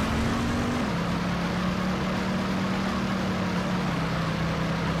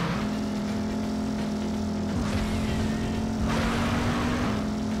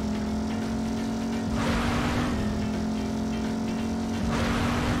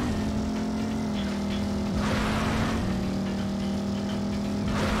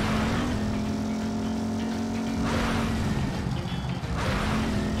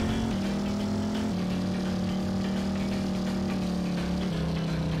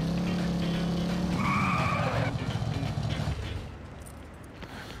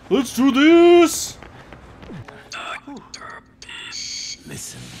 Let's do this!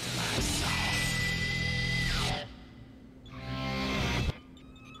 Listen to my song.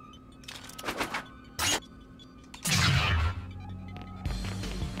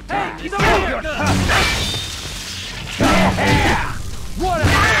 Hey, he's over here! What a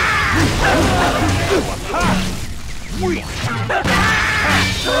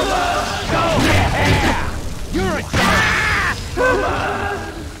You're a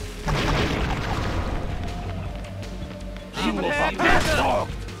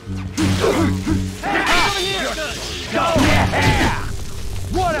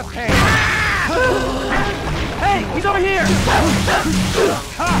What a pain! Hey, he's over here!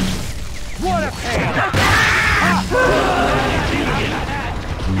 What a pain!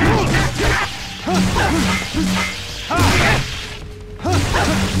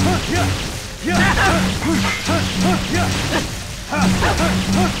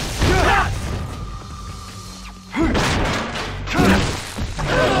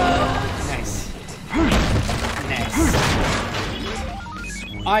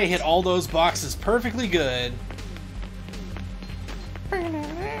 I hit all those boxes perfectly good.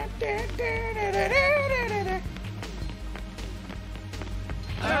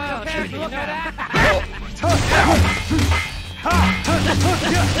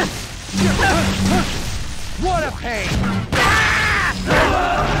 What a pain!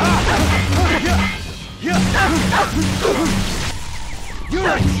 You're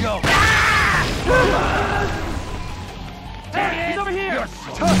a joke! Hey, he's over here!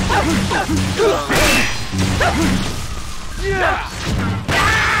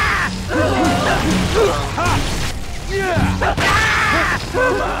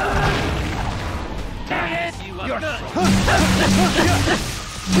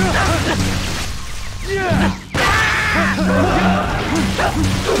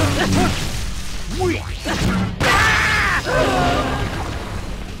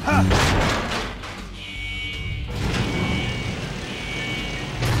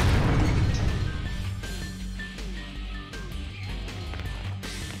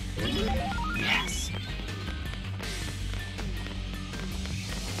 Yes.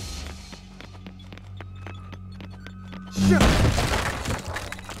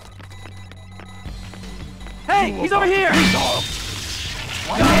 Hey, he's over here!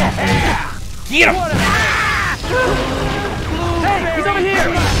 Get him! Hey, he's over here!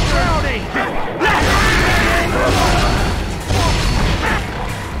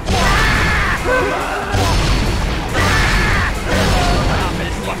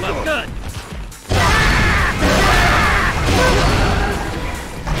 Good.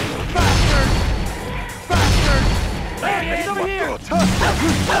 Hey, he's over here!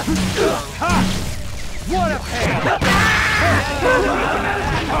 What a pain!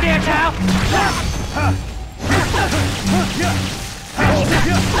 Get out!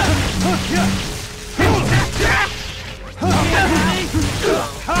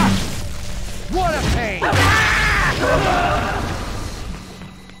 What a pain!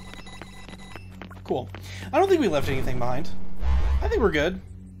 Cool. I don't think we left anything behind. I think we're good.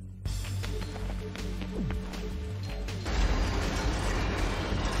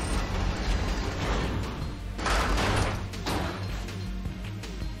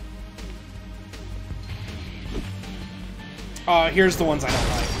 Here's the ones I don't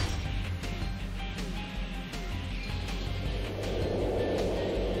like.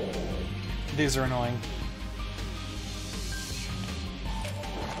 These are annoying.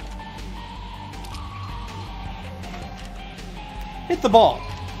 Hit the ball.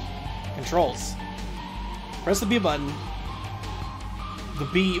 Controls. Press the B button. The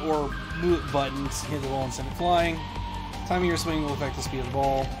B or move buttons hit the ball and send it flying. Timing your swing will affect the speed of the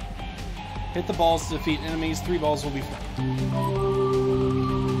ball. Hit the balls to defeat enemies. 3 balls will be flat.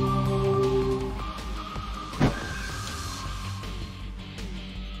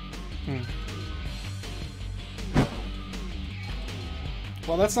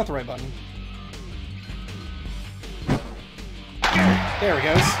 Well, that's not the right button. There it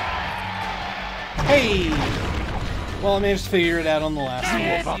goes. Hey! Well, I managed to figure it out on the last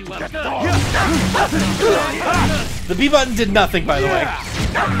one. The B button did nothing, by the way.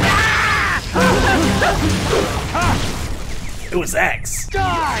 It was X. Hey,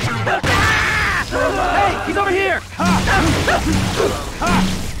 he's over here!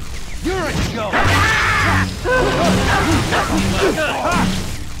 You're a joke!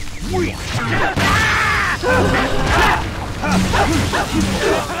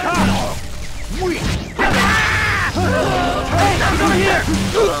 Hey, he's over here!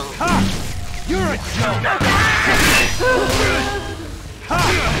 You're a joke!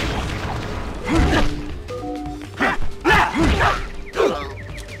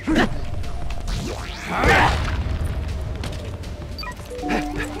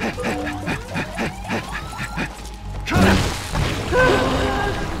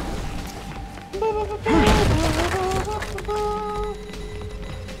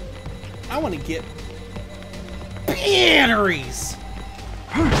 I want to get batteries.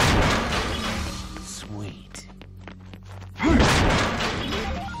 Sweet.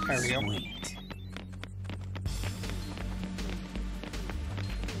 There we go. Sweet.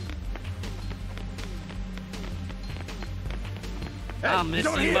 I'll miss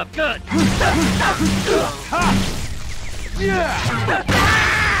you up good! Yeah!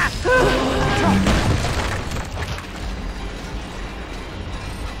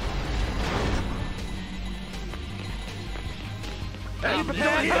 Are you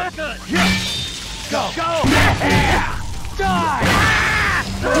prepared? Good. Yeah. Go! Go! Yeah. Die!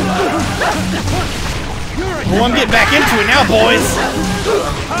 Well, I'm getting back into it now, boys.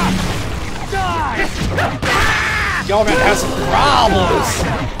 Die! Y'all gonna have some problems.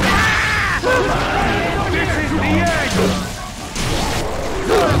 This is the end!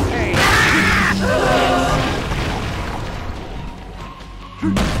 Hey.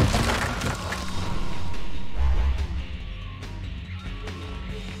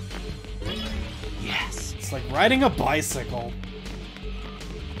 Yes. It's like riding a bicycle.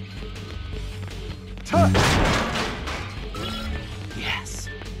 Yes.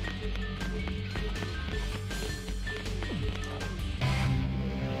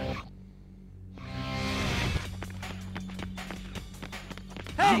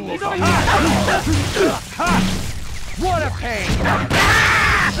 Hey, he's over here! What a pain!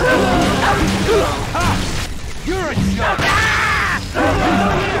 You're a joke!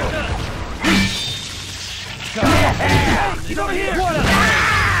 He's over here! What a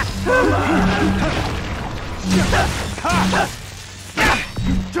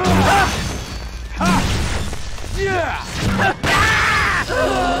yeah!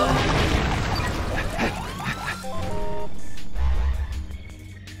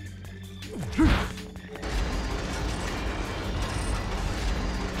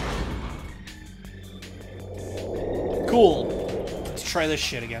 Cool. Let's try this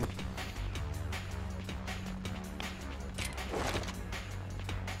shit again.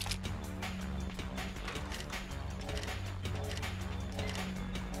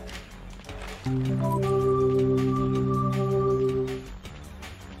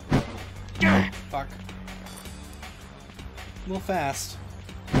 Fuck. A little fast.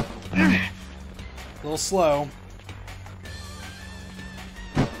 A little slow.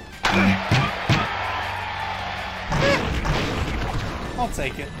 I'll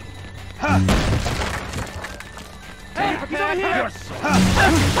take it. Hey, prepare here!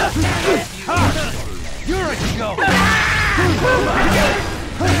 You're a joke!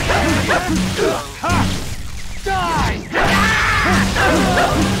 Die!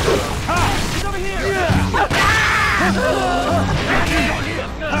 He's over here! Yeah!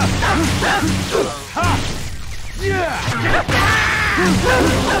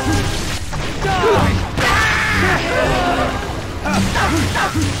 Die!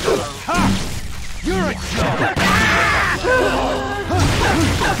 You're a joke!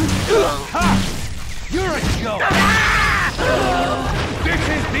 You're a joke! This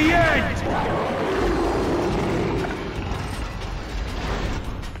is the end!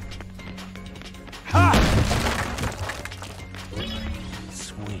 Ha!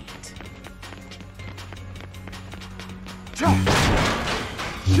 Sweet.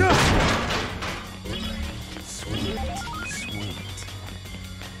 Sweet.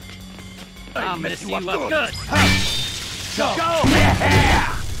 I'm mess you up good. Go!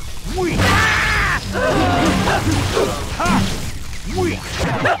 Yeah! We! Ha! We!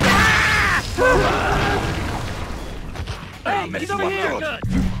 Hey, he's over here.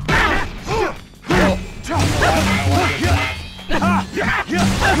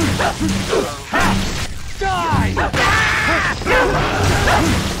 Die!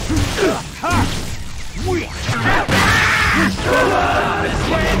 We!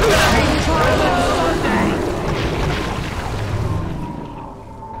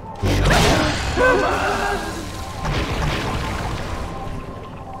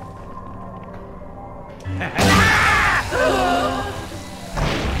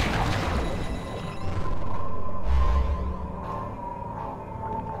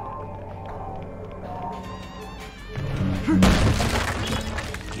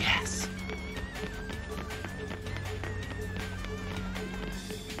 Yes.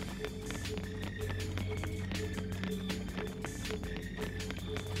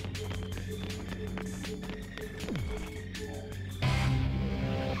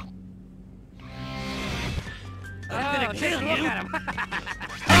 I'm gonna kill you.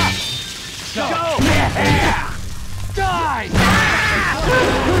 Go! Yeah! Die!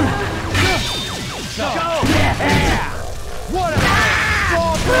 Go! Yeah! What a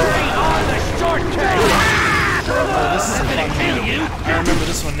strawberry on the shortcake! Oh, this is a fun game. I remember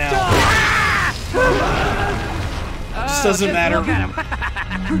this one now. Just doesn't matter. Doesn't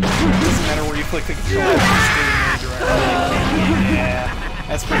matter where you click the controller. It's just going in the direction. Yeah,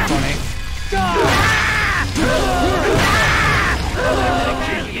 that's pretty funny.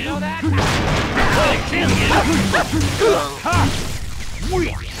 You know that? I'm gonna kill you.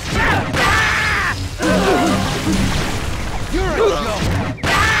 You're a joke!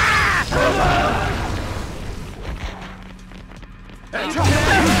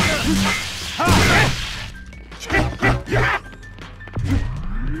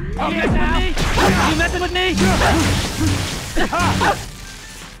 You messing with me?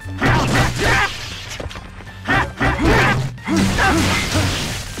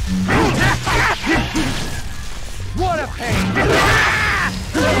 What a pain!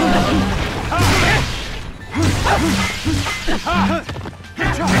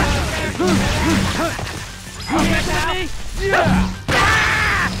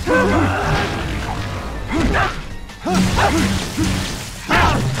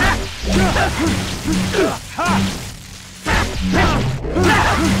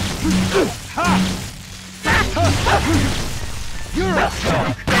 You're a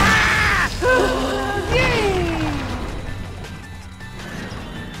joke!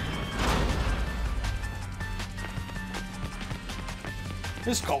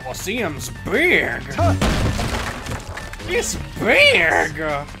 This Colosseum's big. It's big.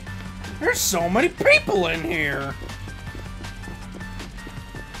 There's so many people in here.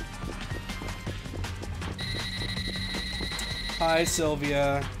 Hi,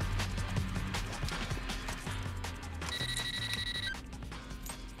 Sylvia.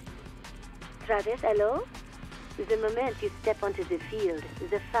 Travis, hello? The moment you step onto the field,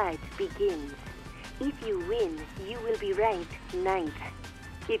 the fight begins. If you win, you will be ranked 9th.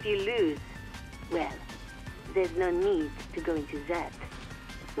 If you lose, well, there's no need to go into that.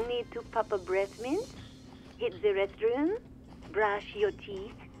 Need to pop a breath mint? Hit the restroom? Brush your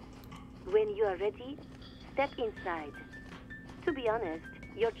teeth? When you are ready, step inside. To be honest,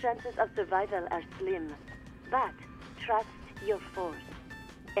 your chances of survival are slim. But trust your force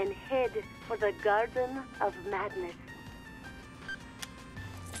and head for the Garden of Madness.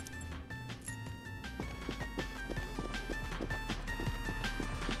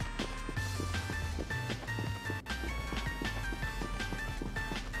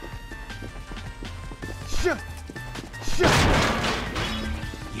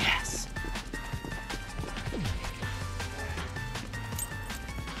 Yes.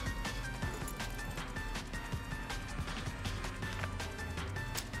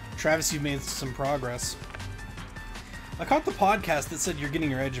 Travis, you've made some progress. I caught the podcast that said you're getting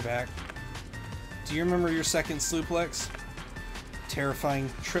your edge back. Do you remember your second Slooplex?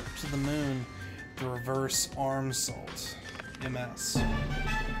 Terrifying trip to the moon, the reverse arm assault. MS.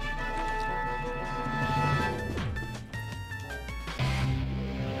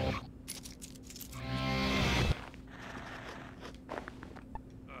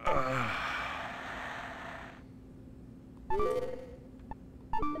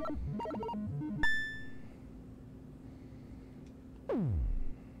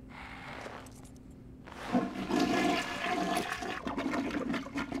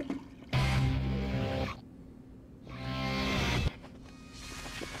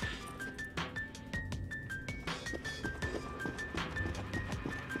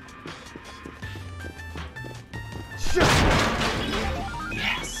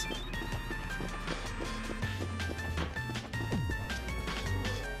 Yes.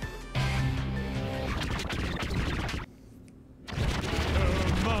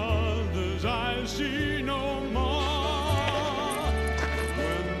 Mother's eyes see no more.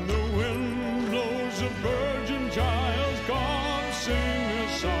 When the wind blows, a virgin child's gone, sing a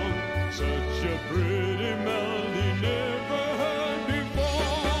song. Such a pretty melody never heard before.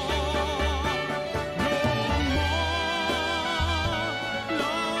 No more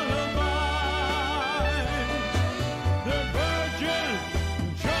lullabies. The virgin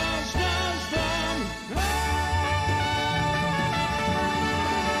just as them.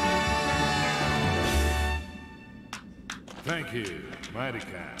 Thank you. Mighty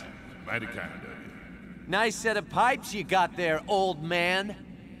kind. Mighty kind of you. Nice set of pipes you got there, old man.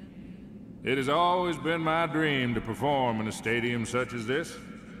 It has always been my dream to perform in a stadium such as this.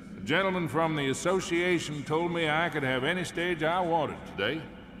 A gentleman from the association told me I could have any stage I wanted today.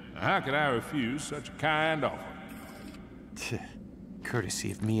 Now, how could I refuse such a kind offer?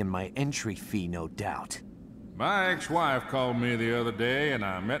 Courtesy of me and my entry fee, no doubt. My ex-wife called me the other day, and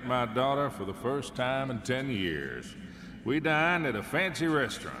I met my daughter for the first time in 10 years. We dined at a fancy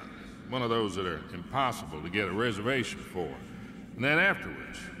restaurant, one of those that are impossible to get a reservation for. And then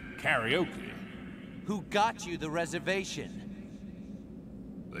afterwards, karaoke. Who got you the reservation?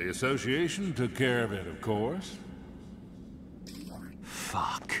 The association took care of it, of course.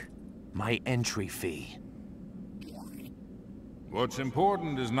 Fuck. My entry fee. What's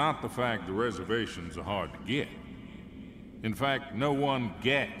important is not the fact the reservations are hard to get. In fact, no one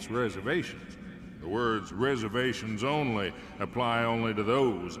gets reservations. The words reservations only apply only to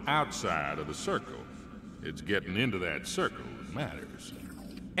those outside of the circle. It's getting into that circle that matters.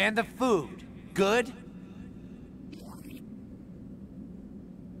 And the food. Good?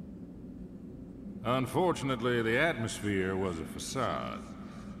 Unfortunately, the atmosphere was a facade.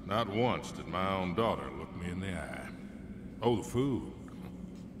 Not once did my own daughter look me in the eye. Oh, the food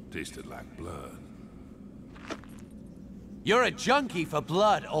tasted like blood. You're a junkie for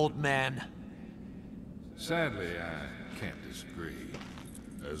blood, old man. Sadly, I can't disagree.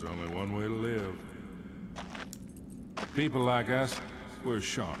 There's only one way to live. People like us, we're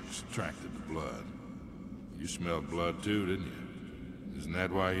sharks attracted to blood. You smelled blood too, didn't you? Isn't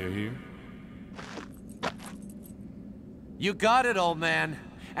that why you're here? You got it, old man.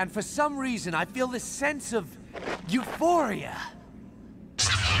 And for some reason, I feel this sense of euphoria.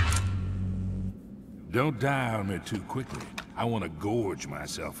 Don't die on me too quickly. I want to gorge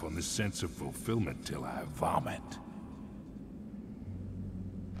myself on this sense of fulfillment till I vomit.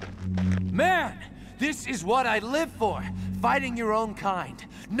 Man, this is what I live for. Fighting your own kind.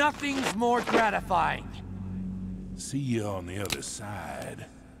 Nothing's more gratifying. See you on the other side.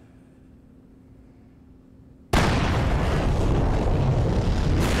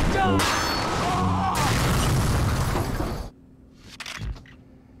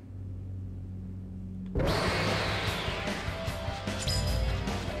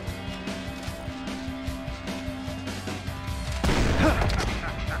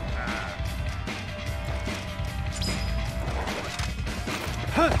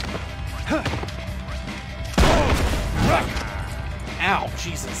 Ow,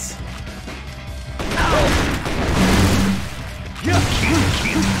 Jesus.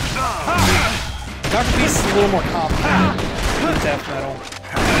 Dr. Beast is a little more complicated with death metal.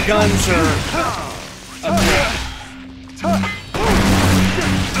 The guns are a bit.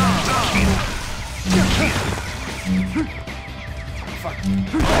 Fuck.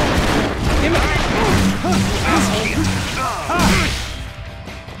 Damn it.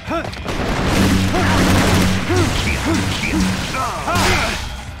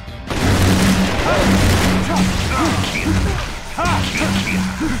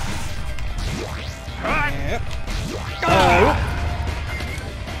 Yep. Oh.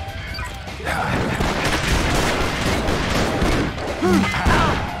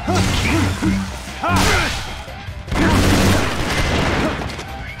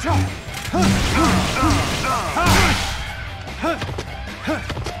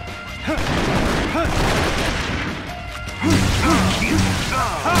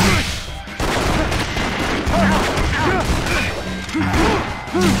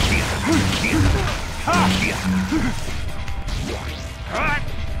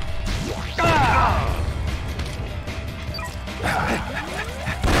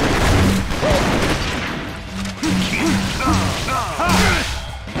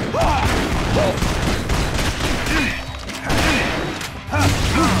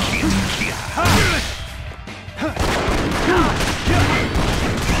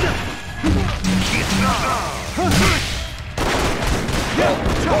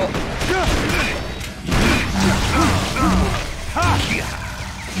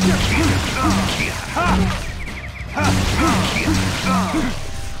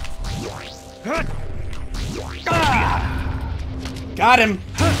 Got him!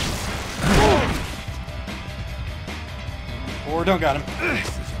 Or don't got him.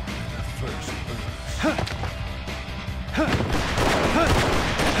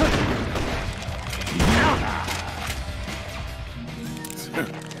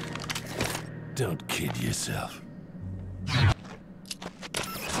 Don't kid yourself.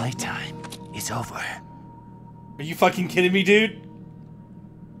 Playtime is over. Are you fucking kidding me, dude?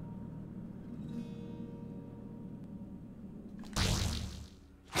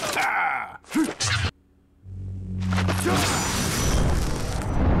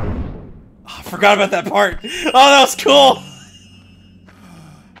 I forgot about that part. Oh, that was cool.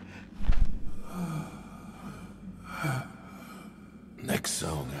 Next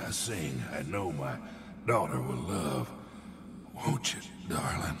song I sing, I know my daughter will love. Won't you,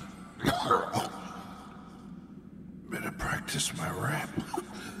 darling? Better practice my rap.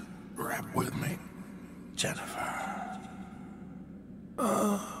 Rap with me, Jennifer.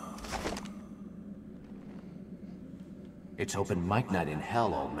 It's open mic night in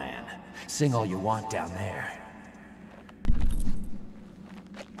hell, old man. Sing all you want down there.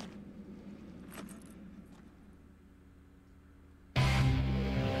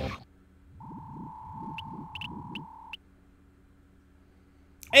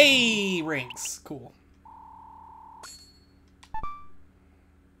 Hey, ranks. Cool.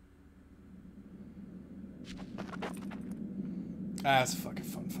 That's a fucking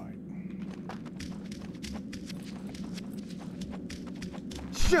fun fight.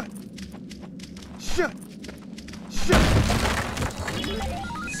 Shut! Shut! Shut!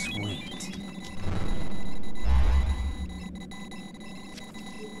 Sweet.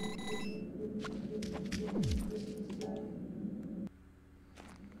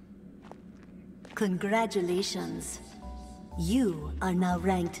 Congratulations. You are now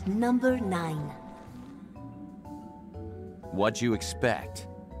ranked number 9. What'd you expect?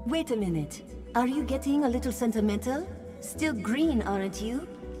 Wait a minute. Are you getting a little sentimental? Still green, aren't you?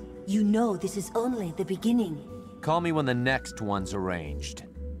 You know this is only the beginning. Call me when the next one's arranged.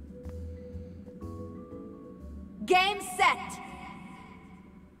 Game set!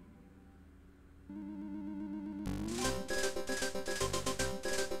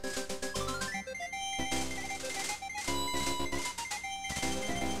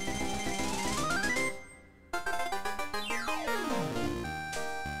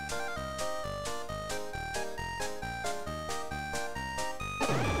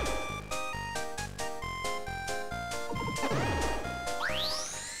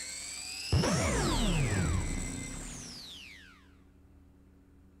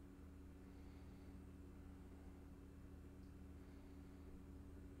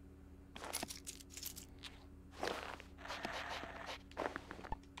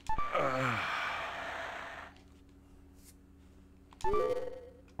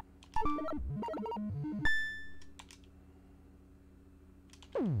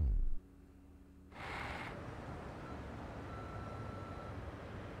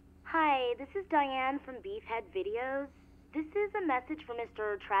 Hi, this is Diane from Beefhead Videos. This is a message for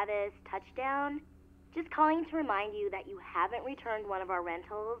Mr. Travis Touchdown. Just calling to remind you that you haven't returned one of our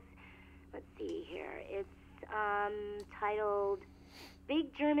rentals. Let's see here. It's titled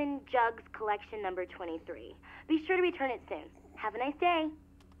Big German Jugs Collection number 23. Be sure to return it soon. Have a nice day.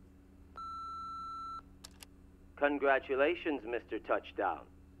 Congratulations, Mr. Touchdown.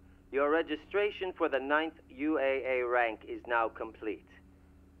 Your registration for the 9th UAA rank is now complete.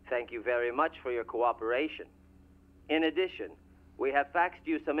 Thank you very much for your cooperation. In addition, we have faxed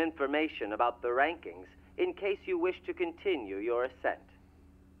you some information about the rankings in case you wish to continue your ascent.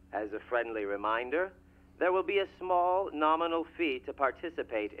 As a friendly reminder, there will be a small nominal fee to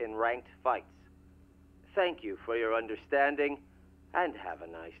participate in ranked fights. Thank you for your understanding, and have a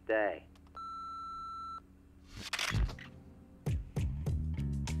nice day.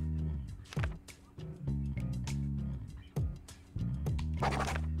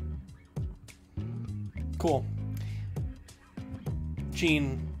 Cool.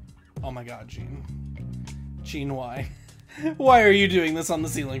 Gene. Oh my god, Gene. Gene, why? Why are you doing this on the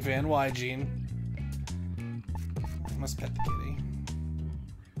ceiling fan? Why, Gene? I must pet the kitty.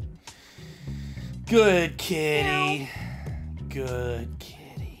 Good kitty. Good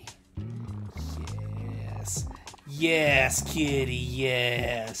kitty. Yes. Yes, kitty,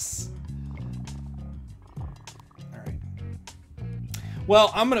 yes. Alright.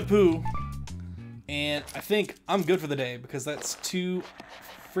 Well, I'm gonna poo. And I think I'm good for the day because that's 2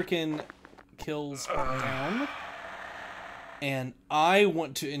 freaking kills down. And I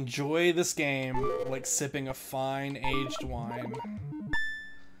want to enjoy this game like sipping a fine aged wine.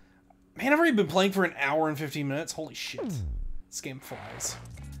 Man, I've already been playing for an hour and 15 minutes. Holy shit. This game flies.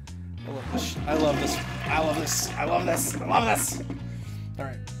 I love this. I love this. I love this. I love this. I love this. All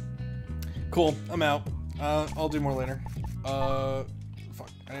right. Cool. I'm out. I'll do more later. Fuck.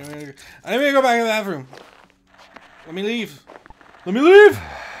 I didn't mean to go back to the bathroom. Let me leave. Let me leave.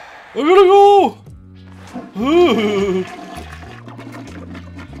 I gotta go.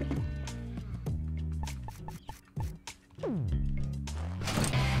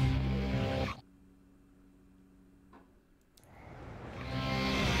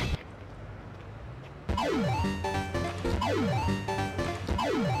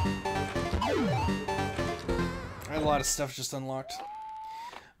 I had a lot of stuff just unlocked.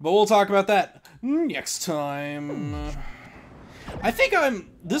 But we'll talk about that next time. I think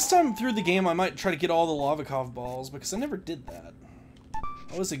this time through the game I might try to get all the Lavikov balls because I never did that.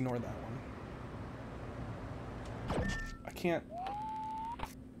 I always ignore that one. I can't...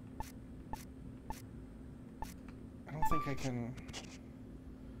 I don't think I can...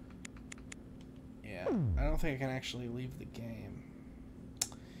 Yeah, I don't think I can actually leave the game.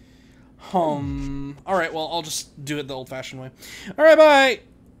 Alright, well, I'll just do it the old-fashioned way. Alright, bye!